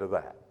thought into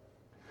that?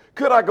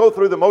 Could I go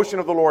through the motion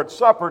of the Lord's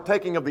Supper,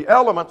 taking of the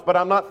elements, but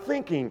I'm not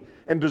thinking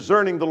and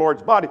discerning the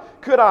Lord's body?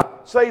 Could I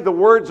say the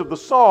words of the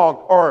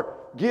song or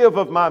give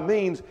of my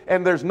means,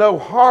 and there's no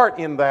heart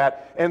in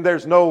that, and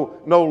there's no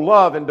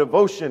love and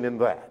devotion in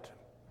that?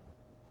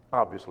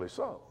 Obviously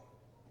so.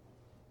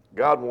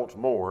 God wants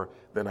more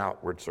than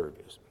outward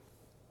service.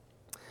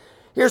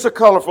 Here's a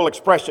colorful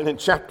expression in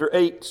chapter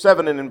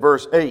 7 and in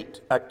verse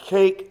 8. A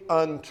cake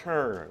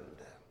unturned.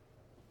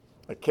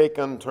 A cake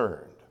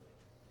unturned.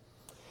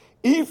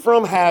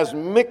 Ephraim has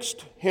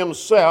mixed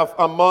himself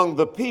among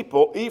the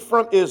people.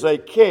 Ephraim is a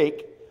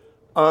cake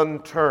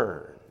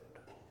unturned.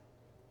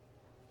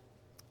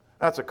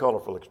 That's a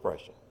colorful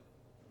expression.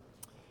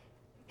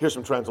 Here's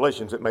some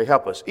translations that may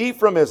help us.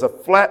 Ephraim is a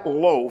flat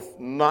loaf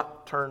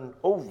not turned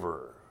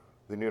over,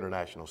 the New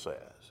International says.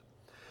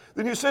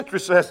 The New Century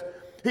says,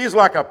 he's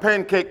like a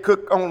pancake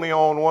cooked only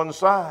on one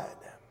side.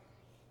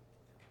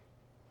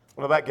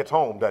 Well, that gets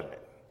home, doesn't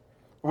it?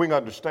 We can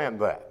understand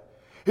that.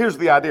 Here's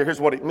the idea.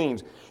 Here's what it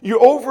means. You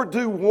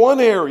overdo one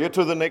area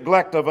to the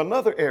neglect of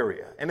another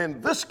area. And in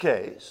this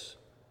case,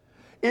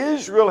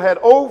 Israel had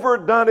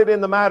overdone it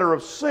in the matter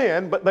of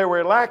sin, but they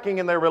were lacking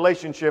in their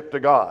relationship to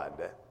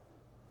God.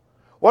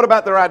 What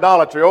about their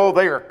idolatry? Oh,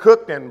 they are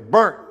cooked and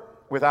burnt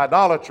with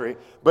idolatry,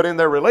 but in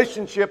their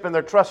relationship and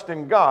their trust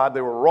in God,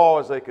 they were raw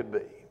as they could be.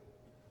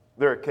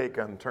 They're a cake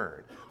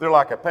unturned. They're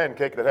like a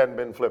pancake that hadn't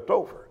been flipped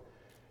over.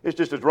 It's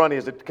just as runny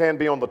as it can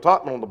be on the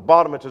top, and on the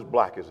bottom it's as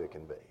black as it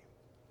can be.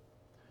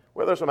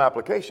 Well, there's some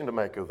application to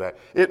make of that.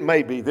 It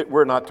may be that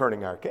we're not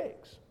turning our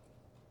cakes.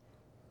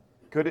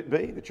 Could it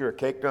be that you're a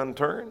cake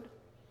unturned?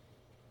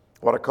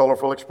 What a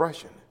colorful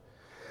expression.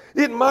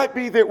 It might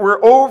be that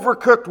we're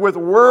overcooked with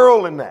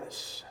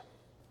worldliness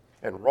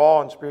and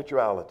raw in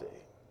spirituality.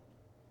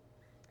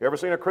 You ever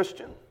seen a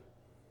Christian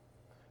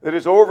that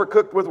is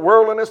overcooked with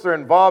worldliness? They're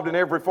involved in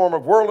every form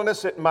of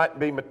worldliness. It might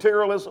be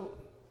materialism.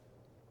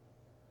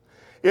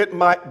 It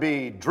might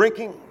be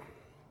drinking.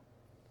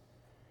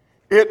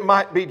 It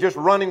might be just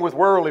running with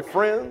worldly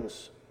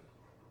friends.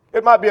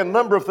 It might be a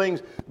number of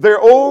things. They're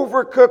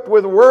overcooked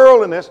with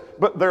worldliness,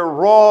 but they're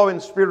raw in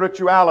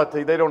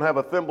spirituality. They don't have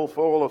a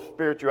thimbleful of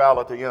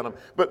spirituality in them,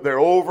 but they're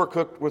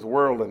overcooked with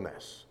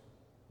worldliness.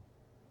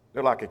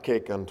 They're like a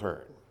cake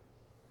unturned.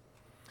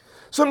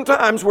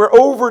 Sometimes we're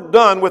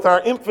overdone with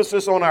our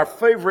emphasis on our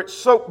favorite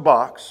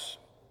soapbox.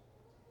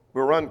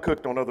 We're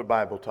uncooked on other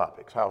Bible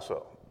topics. How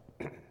so?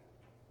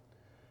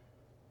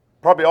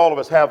 Probably all of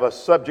us have a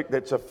subject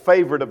that's a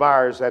favorite of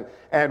ours,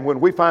 and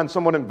when we find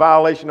someone in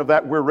violation of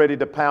that, we're ready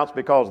to pounce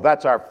because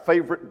that's our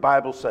favorite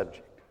Bible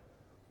subject.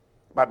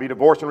 It might be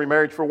divorce and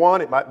remarriage for one.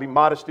 It might be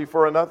modesty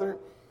for another.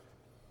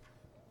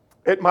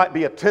 It might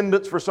be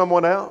attendance for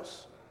someone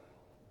else.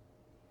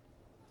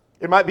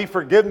 It might be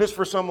forgiveness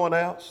for someone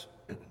else.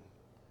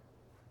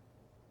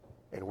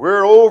 And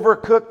we're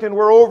overcooked and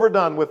we're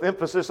overdone with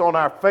emphasis on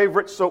our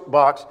favorite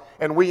soapbox,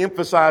 and we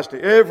emphasize to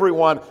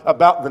everyone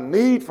about the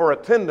need for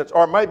attendance,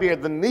 or maybe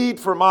the need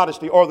for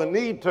modesty, or the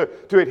need to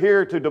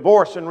adhere to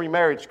divorce and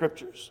remarriage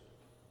scriptures.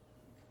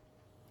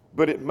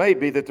 But it may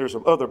be that there's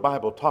some other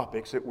Bible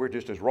topics that we're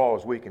just as raw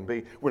as we can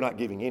be. We're not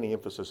giving any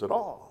emphasis at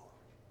all.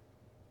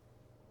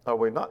 Are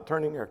we not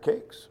turning our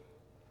cakes?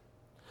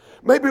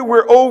 Maybe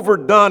we're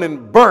overdone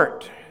and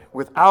burnt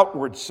with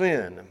outward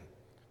sin,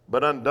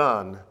 but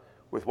undone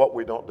with what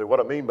we don't do. What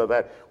I mean by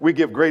that, we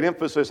give great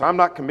emphasis. I'm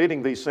not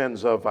committing these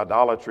sins of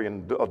idolatry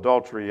and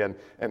adultery and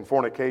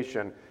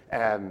fornication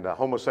and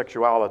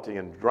homosexuality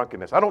and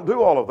drunkenness. I don't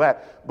do all of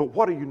that. But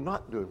what are you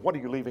not doing? What are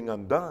you leaving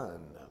undone?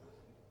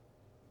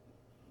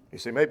 You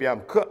see, maybe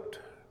I'm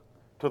cooked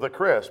to the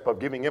crisp of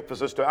giving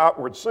emphasis to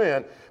outward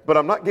sin, but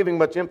I'm not giving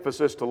much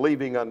emphasis to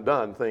leaving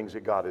undone things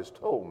that God has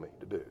told me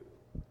to do.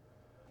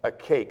 A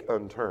cake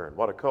unturned.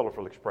 What a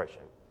colorful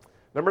expression.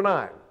 Number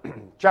 9,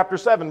 chapter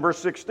 7, verse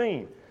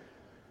 16.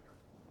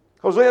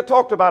 Hosea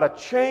talked about a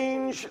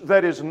change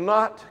that is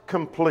not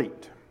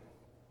complete.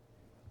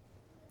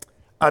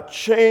 A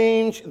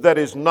change that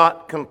is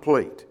not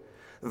complete.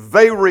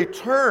 They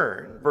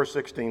return, verse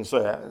 16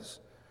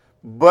 says,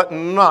 but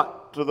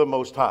not to the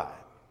Most High.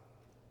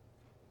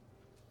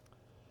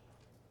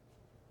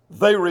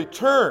 They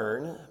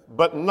return,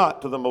 but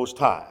not to the Most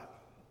High.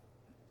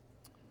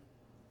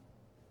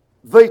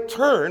 They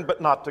turn,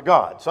 but not to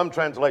God. Some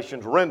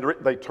translations render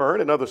it, they turn,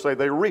 and others say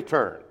they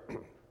return.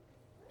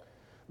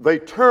 They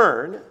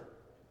turn,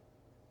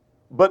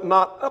 but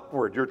not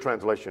upward, your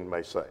translation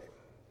may say.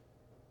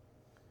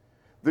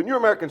 The New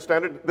American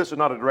Standard, this is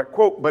not a direct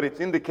quote, but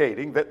it's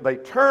indicating that they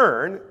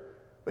turn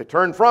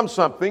from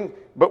something,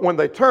 but when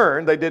they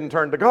didn't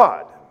turn to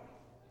God.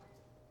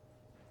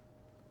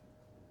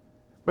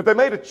 But they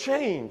made a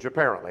change,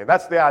 apparently.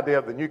 That's the idea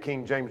of the New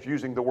King James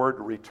using the word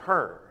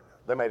return.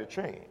 They made a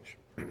change.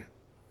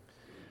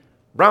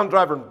 Brown,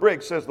 Driver, and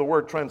Briggs says the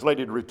word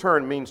translated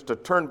return means to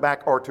turn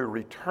back or to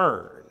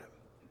return.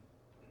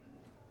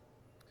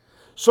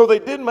 So they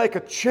did make a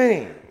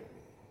change.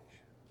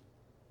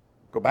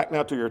 Go back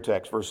now to your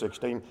text, verse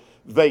 16.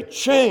 They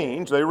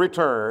change, they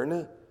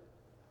return,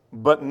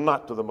 but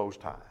not to the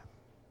Most High.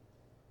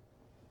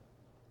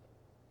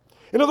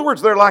 In other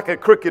words, they're like a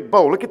crooked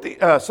bow. Look at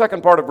the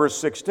second part of verse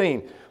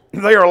 16.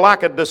 They are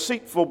like a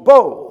deceitful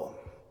bow.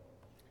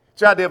 It's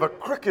the idea of a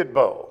crooked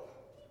bow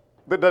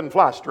that doesn't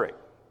fly straight.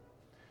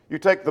 You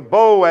take the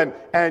bow and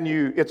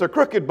it's a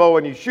crooked bow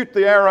and you shoot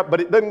the arrow,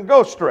 but it doesn't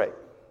go straight.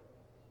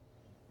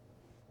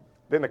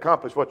 Didn't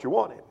accomplish what you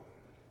wanted.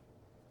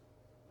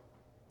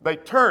 They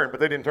turned,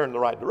 but they didn't turn in the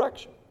right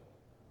direction.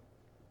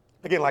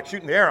 Again, like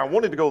shooting the arrow, I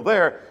wanted to go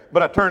there,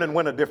 but I turned and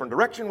went a different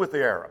direction with the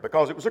arrow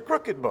because it was a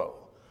crooked bow,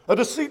 a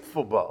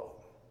deceitful bow.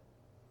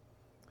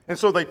 And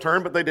so they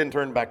turned, but they didn't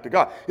turn back to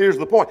God. Here's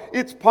the point.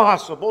 It's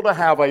possible to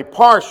have a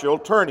partial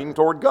turning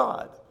toward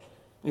God.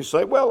 You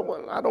say,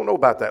 well, I don't know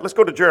about that. Let's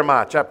go to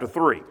Jeremiah chapter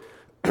 3.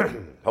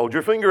 Hold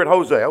your finger at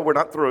Hosea. We're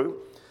not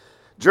through.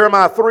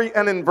 Jeremiah 3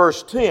 and in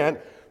verse 10,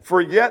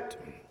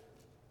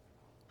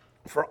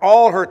 for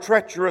all her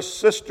treacherous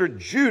sister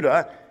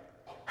Judah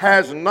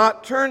has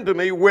not turned to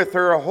me with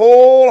her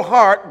whole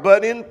heart,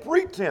 but in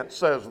pretense,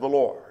 says the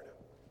Lord.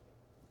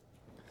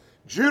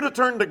 Judah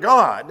turned to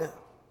God,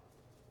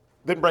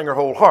 didn't bring her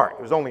whole heart.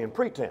 It was only in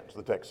pretense,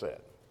 the text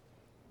said.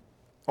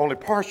 Only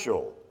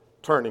partial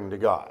turning to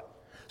God.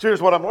 So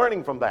here's what I'm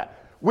learning from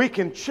that. We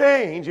can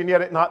change and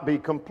yet it not be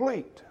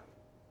complete.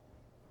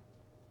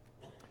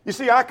 You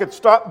see, I could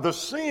stop the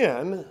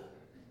sin,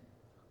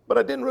 but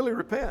I didn't really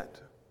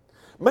repent.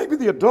 Maybe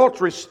the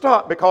adultery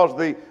stopped because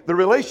the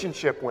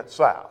relationship went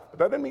south. But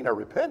that didn't mean I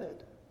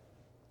repented.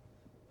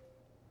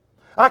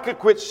 I could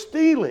quit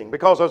stealing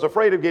because I was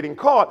afraid of getting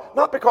caught,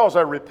 not because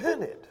I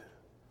repented.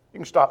 You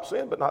can stop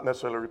sin, but not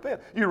necessarily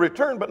repent. You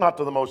return, but not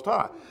to the Most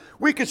High.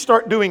 We could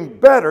start doing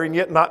better and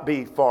yet not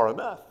be far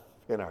enough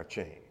in our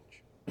change.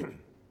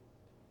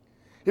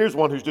 Here's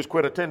one who's just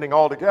quit attending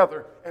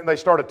altogether, and they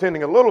start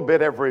attending a little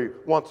bit every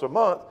once a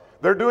month.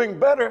 They're doing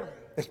better.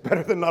 It's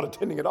better than not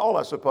attending at all,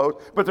 I suppose,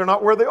 but they're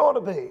not where they ought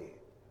to be.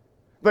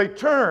 They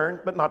turn,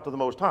 but not to the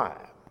Most High.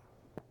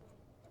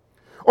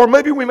 Or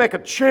maybe we make a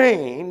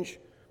change,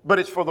 but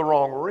it's for the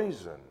wrong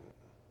reason.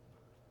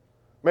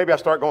 Maybe I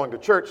start going to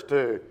church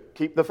to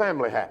keep the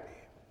family happy.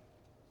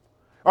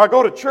 Or I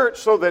go to church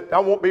so that I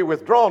won't be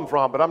withdrawn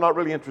from, but I'm not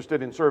really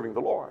interested in serving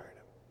the Lord.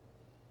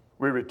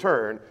 We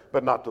return,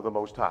 but not to the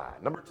Most High.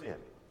 Number 10.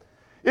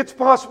 It's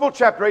possible,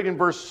 chapter 8 and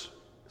verse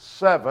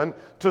 7,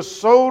 to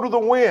sow to the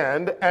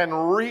wind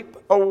and reap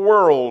a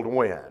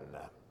whirlwind.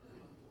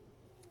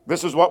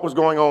 This is what was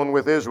going on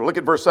with Israel. Look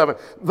at verse 7.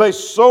 They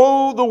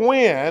sow the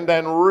wind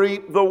and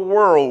reap the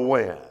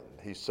whirlwind,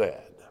 he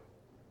said.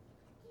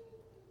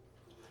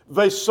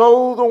 They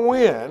sow the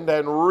wind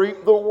and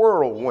reap the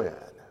whirlwind.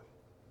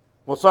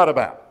 What's that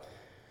about?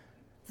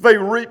 They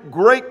reap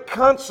great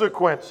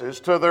consequences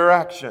to their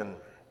action.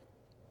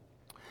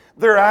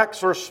 Their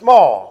acts are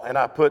small, and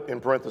I put in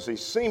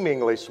parentheses,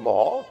 seemingly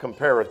small,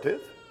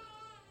 comparative,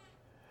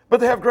 but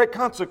they have great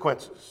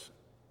consequences.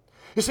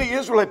 You see,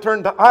 Israel had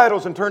turned to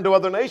idols and turned to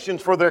other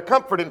nations for their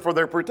comfort and for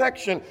their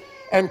protection,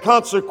 and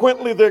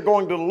consequently they're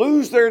going to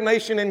lose their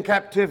nation in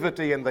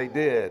captivity, and they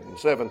did in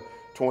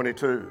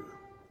 722.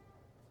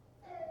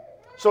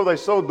 So they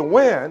sowed the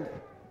wind,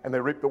 and they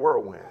reaped the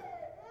whirlwind.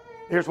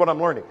 Here's what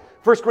I'm learning.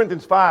 1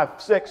 Corinthians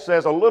 5:6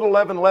 says, a little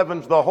leaven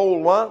leavens the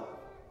whole lump.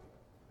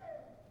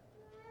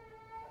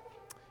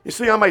 You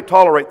see, I may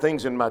tolerate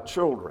things in my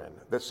children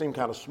that seem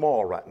kind of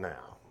small right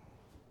now.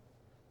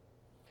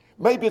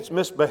 Maybe it's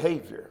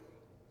misbehavior,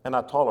 and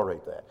I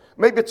tolerate that.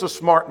 Maybe it's a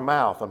smart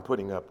mouth I'm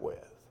putting up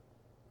with.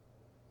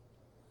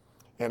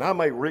 And I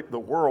may reap the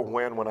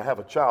whirlwind when I have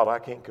a child I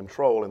can't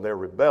control, and they're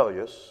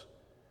rebellious,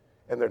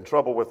 and they're in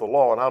trouble with the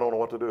law, and I don't know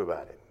what to do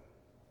about it.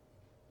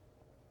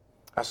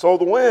 I sow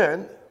the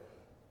wind,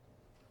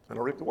 and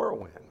I reap the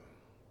whirlwind.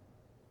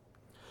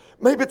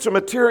 Maybe it's a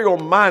material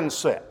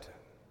mindset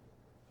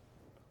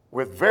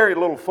with very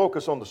little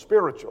focus on the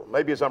spiritual.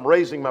 Maybe as I'm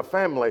raising my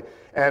family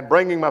and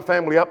bringing my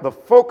family up, the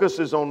focus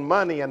is on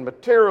money and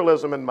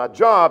materialism and my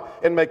job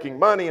and making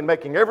money and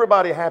making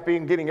everybody happy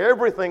and getting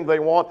everything they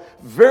want.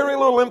 Very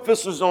little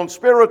emphasis on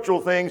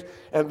spiritual things.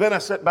 And then I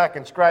sit back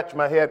and scratch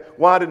my head.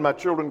 Why did my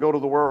children go to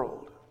the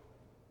world?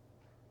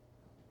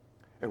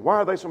 And why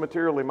are they so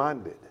materially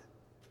minded?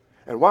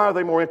 And why are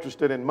they more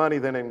interested in money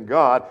than in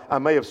God? I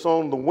may have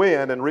sown the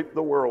wind and reaped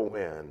the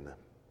whirlwind.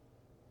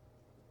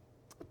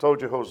 I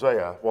told you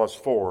Hosea was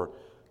for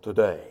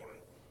today.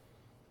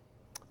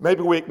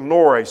 Maybe we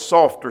ignore a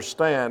softer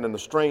stand and the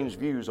strange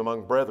views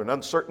among brethren,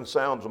 uncertain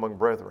sounds among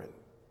brethren.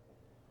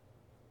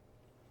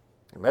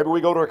 And maybe we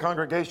go to a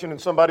congregation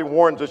and somebody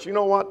warns us, you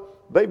know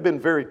what? They've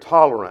been very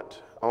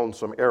tolerant on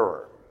some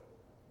error,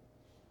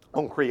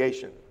 on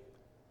creation,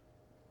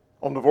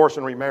 on divorce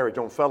and remarriage,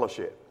 on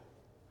fellowship.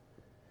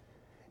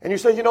 And you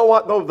say, you know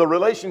what, though, the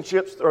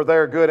relationships are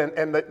there good,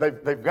 and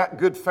they've got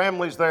good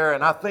families there,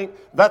 and I think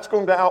that's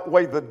going to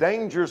outweigh the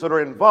dangers that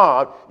are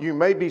involved. You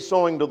may be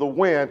sowing to the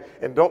wind,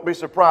 and don't be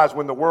surprised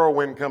when the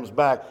whirlwind comes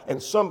back and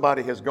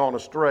somebody has gone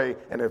astray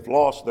and have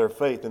lost their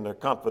faith and their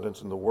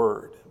confidence in the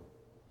Word.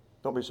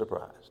 Don't be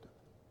surprised.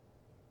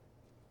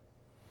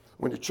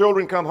 When your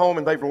children come home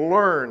and they've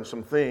learned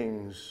some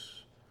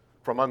things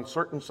from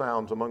uncertain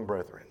sounds among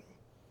brethren,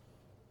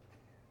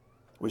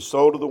 we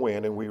sow to the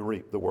wind and we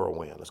reap the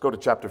whirlwind. Let's go to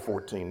chapter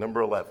 14, number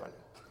 11.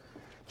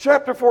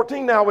 Chapter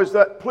 14 now is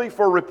that plea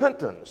for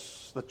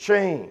repentance, the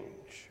change,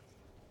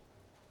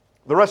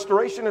 the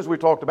restoration as we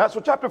talked about. So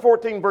chapter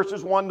 14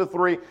 verses 1 to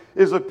 3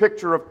 is a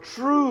picture of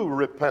true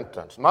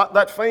repentance, not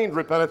that feigned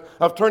repentance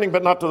of turning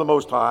but not to the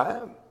Most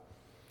High.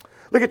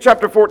 Look at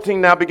chapter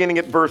 14 now beginning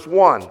at verse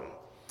 1.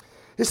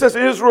 He says,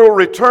 Israel,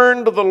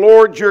 return to the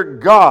Lord your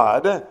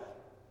God,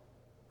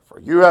 for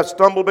you have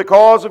stumbled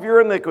because of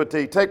your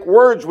iniquity. Take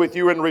words with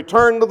you and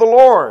return to the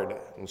Lord,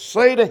 and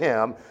say to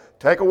him,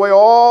 take away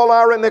all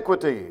our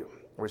iniquity.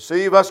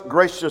 Receive us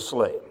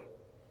graciously.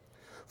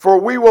 For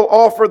we will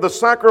offer the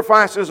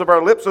sacrifices of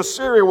our lips.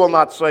 Assyria will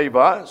not save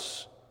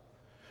us.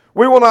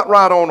 We will not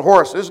ride on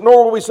horses,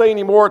 nor will we say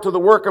any more to the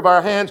work of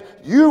our hands,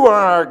 you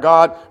are our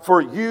God,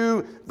 for in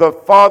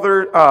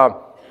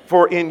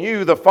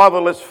you the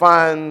fatherless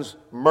finds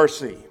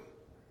mercy.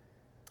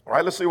 All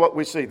right, let's see what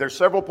we see. There's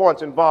several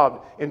points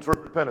involved in true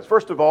repentance.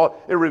 First of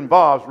all, it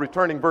involves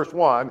returning, verse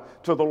 1,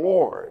 to the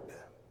Lord.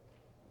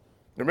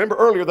 Remember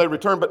earlier they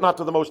returned but not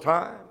to the Most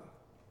High.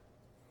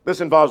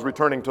 This involves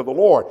returning to the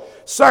Lord.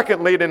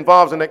 Secondly, it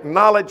involves an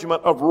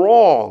acknowledgement of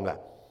wrong,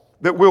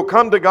 that we'll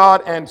come to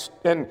God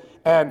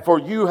and for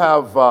you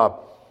have,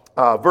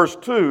 verse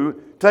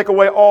 2, take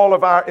away all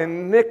of our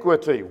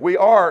iniquity. We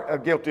are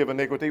guilty of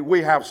iniquity.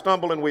 We have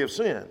stumbled and we have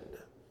sinned.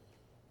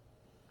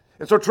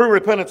 And so true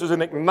repentance is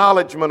an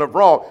acknowledgement of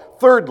wrong.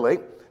 Thirdly,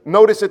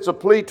 notice it's a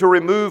plea to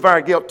remove our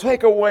guilt.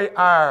 Take away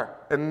our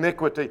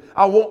iniquity.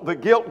 I want the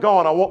guilt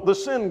gone. I want the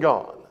sin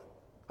gone.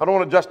 I don't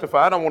want to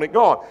justify it. I want it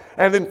gone.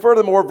 And then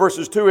furthermore,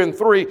 verses 2 and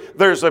 3,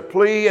 there's a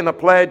plea and a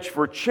pledge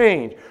for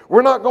change.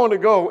 We're not going to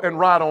go and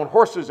ride on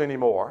horses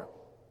anymore.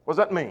 What does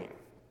that mean?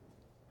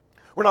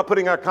 We're not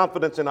putting our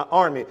confidence in an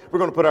army. We're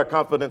going to put our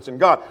confidence in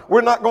God.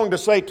 We're not going to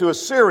say to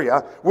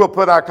Assyria, we'll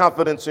put our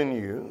confidence in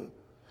you.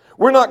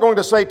 We're not going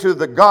to say to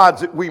the gods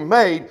that we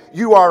made,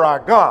 you are our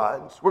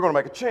gods. We're going to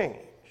make a change.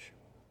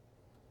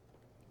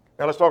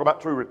 Now let's talk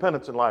about true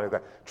repentance in light of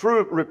that.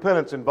 True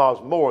repentance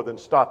involves more than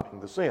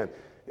stopping the sin.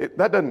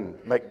 That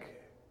doesn't make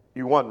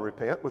you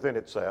repent within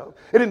itself.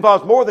 It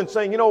involves more than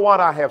saying, you know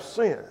what, I have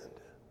sinned.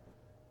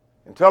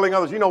 And telling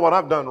others, you know what,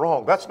 I've done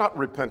wrong. That's not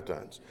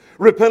repentance.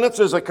 Repentance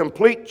is a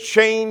complete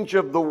change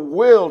of the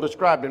will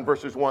described in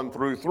verses 1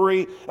 through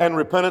 3. And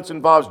repentance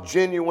involves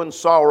genuine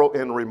sorrow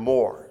and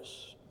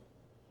remorse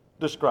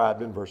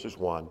described in verses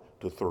 1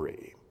 to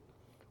 3.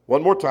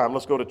 One more time,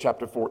 let's go to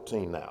chapter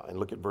 14 now and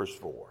look at verse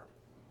 4.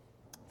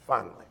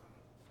 Finally.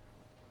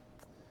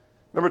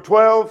 Number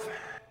 12,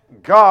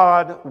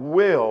 God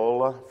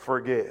will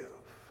forgive.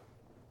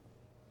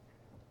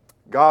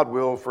 God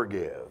will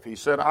forgive. He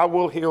said, I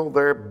will heal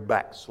their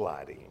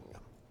backsliding.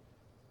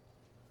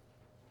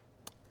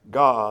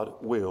 God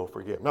will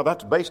forgive. Now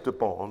that's based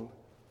upon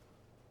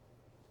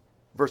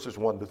verses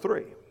 1 to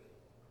 3.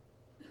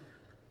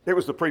 It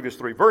was the previous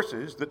 3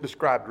 verses that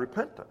described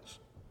repentance.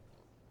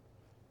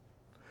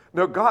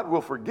 Now God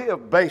will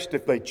forgive based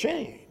if they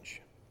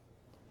change.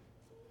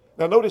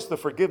 Now notice the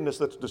forgiveness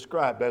that's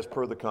described as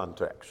per the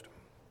context.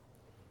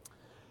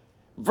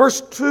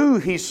 Verse 2,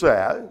 he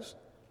says,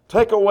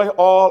 take away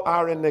all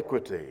our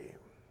iniquity.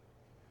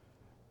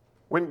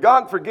 When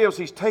God forgives,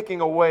 he's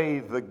taking away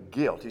the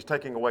guilt. He's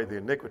taking away the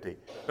iniquity.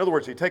 In other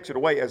words, he takes it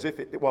away as if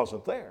it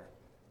wasn't there.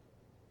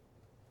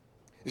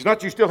 It's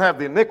not you still have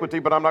the iniquity,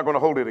 but I'm not going to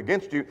hold it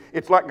against you.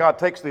 It's like God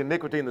takes the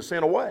iniquity and the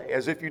sin away,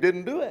 as if you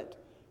didn't do it.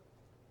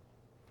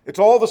 It's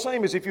all the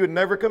same as if you had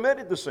never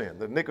committed the sin.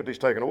 The iniquity is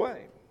taken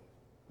away.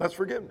 That's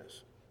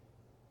forgiveness.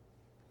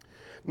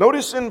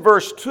 Notice in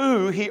verse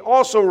 2, he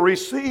also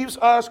receives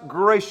us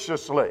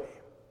graciously.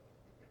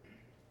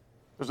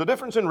 There's a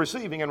difference in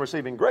receiving and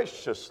receiving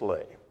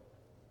graciously.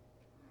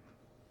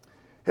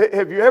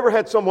 Have you ever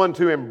had someone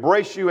to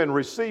embrace you and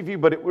receive you,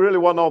 but it really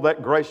wasn't all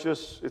that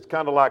gracious? It's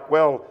kind of like,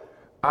 well,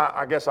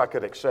 I guess I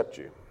could accept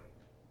you.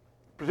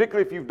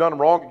 Particularly if you've done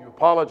wrong and you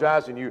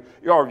apologize and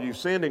you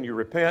sinned and you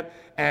repent,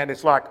 and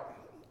it's like,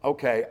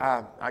 okay,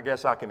 I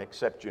guess I can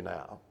accept you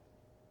now.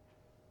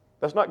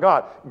 That's not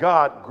God.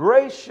 God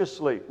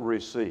graciously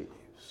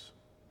receives.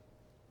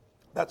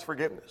 That's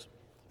forgiveness.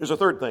 Here's a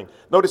third thing.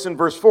 Notice in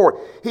verse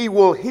 4, he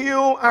will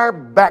heal our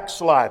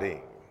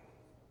backsliding.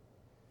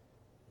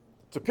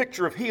 It's a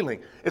picture of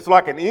healing. It's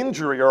like an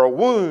injury or a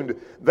wound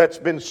that's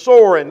been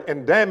sore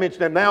and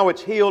damaged, and now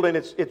it's healed and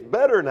it's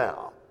better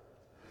now.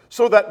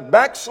 So that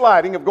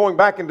backsliding of going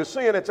back into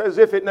sin, it's as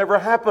if it never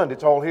happened.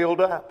 It's all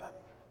healed up.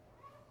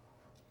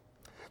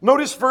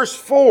 Notice verse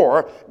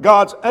 4,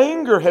 God's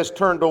anger has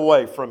turned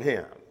away from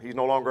him. He's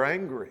no longer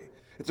angry.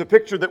 It's a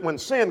picture that when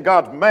sin,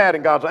 God's mad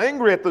and God's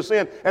angry at the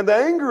sin, and the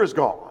anger is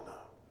gone.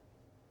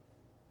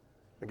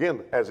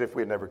 Again, as if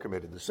we had never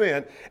committed the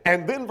sin.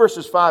 And then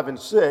verses 5 and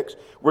 6,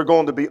 we're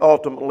going to be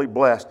ultimately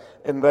blessed.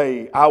 And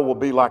I will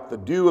be like the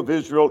dew of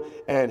Israel,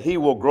 and he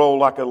will grow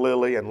like a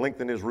lily and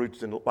lengthen his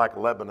roots like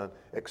Lebanon,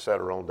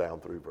 etc. on down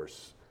through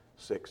verse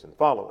 6 and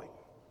following.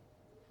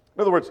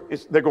 In other words,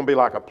 they're going to be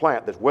like a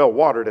plant that's well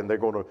watered, and they're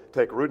going to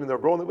take root and they'll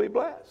grow and they'll be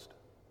blessed.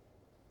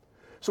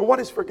 So what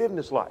is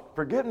forgiveness like?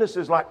 Forgiveness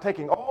is like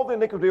taking all the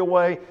iniquity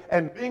away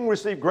and being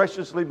received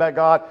graciously by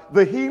God,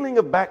 the healing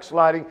of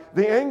backsliding,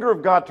 the anger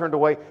of God turned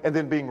away, and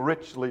then being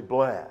richly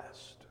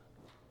blessed.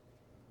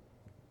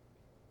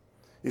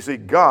 You see,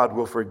 God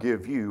will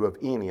forgive you of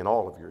any and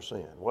all of your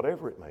sin,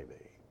 whatever it may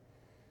be.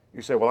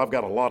 You say, well, I've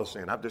got a lot of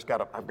sin. I've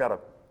got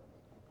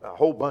a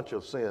whole bunch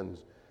of sins.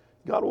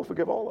 God will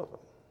forgive all of them.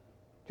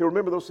 He'll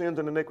remember those sins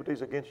and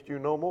iniquities against you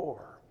no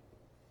more.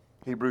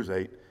 Hebrews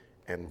 8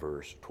 and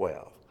verse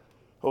 12.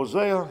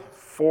 Hosea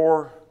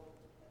for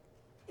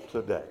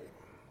today.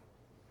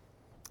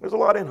 There's a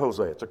lot in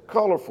Hosea. It's a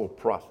colorful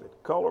prophet,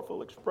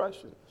 colorful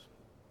expressions.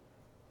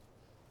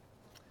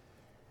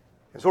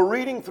 And so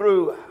reading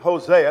through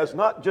Hosea is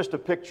not just a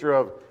picture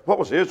of what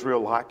was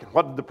Israel like and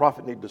what did the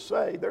prophet need to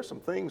say. There's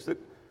some things that,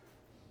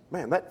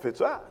 man, that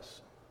fits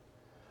us.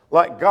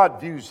 Like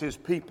God views his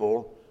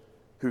people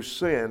who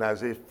sin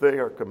as if they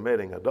are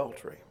committing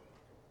adultery.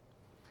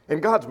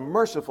 And God's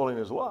merciful in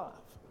his love.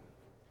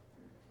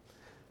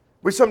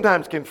 We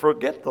sometimes can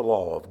forget the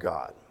law of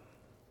God.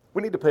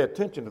 We need to pay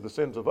attention to the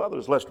sins of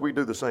others lest we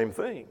do the same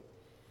thing.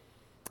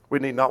 We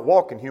need not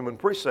walk in human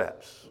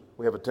precepts.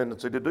 We have a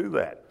tendency to do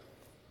that.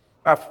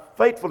 Our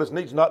faithfulness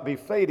needs not be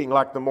fading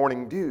like the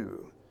morning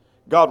dew.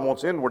 God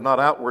wants inward,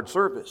 not outward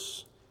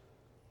service.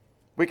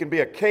 We can be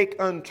a cake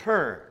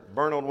unturned,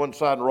 burn on one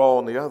side and raw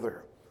on the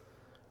other.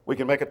 We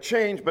can make a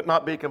change but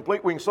not be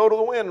complete. We can sow to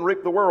the wind and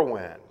reap the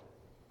whirlwind.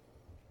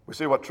 We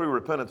see what true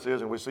repentance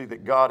is, and we see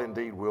that God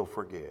indeed will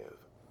forgive.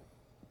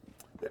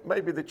 It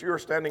may be that you're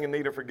standing in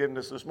need of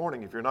forgiveness this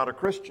morning. If you're not a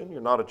Christian,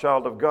 you're not a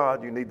child of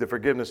God, you need the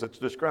forgiveness that's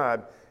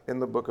described in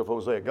the book of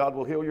Hosea. God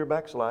will heal your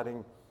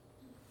backsliding.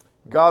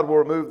 God will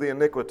remove the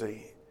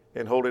iniquity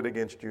and hold it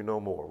against you no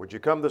more. Would you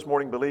come this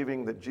morning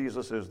believing that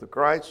Jesus is the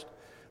Christ,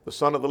 the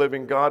Son of the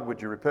living God?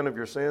 Would you repent of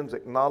your sins,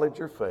 acknowledge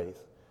your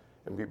faith,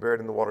 and be buried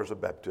in the waters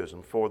of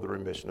baptism for the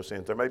remission of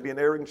sins? There may be an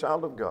erring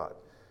child of God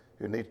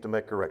who needs to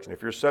make correction.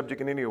 If you're subject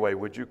in any way,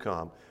 would you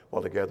come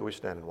while together we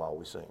stand and while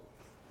we sing?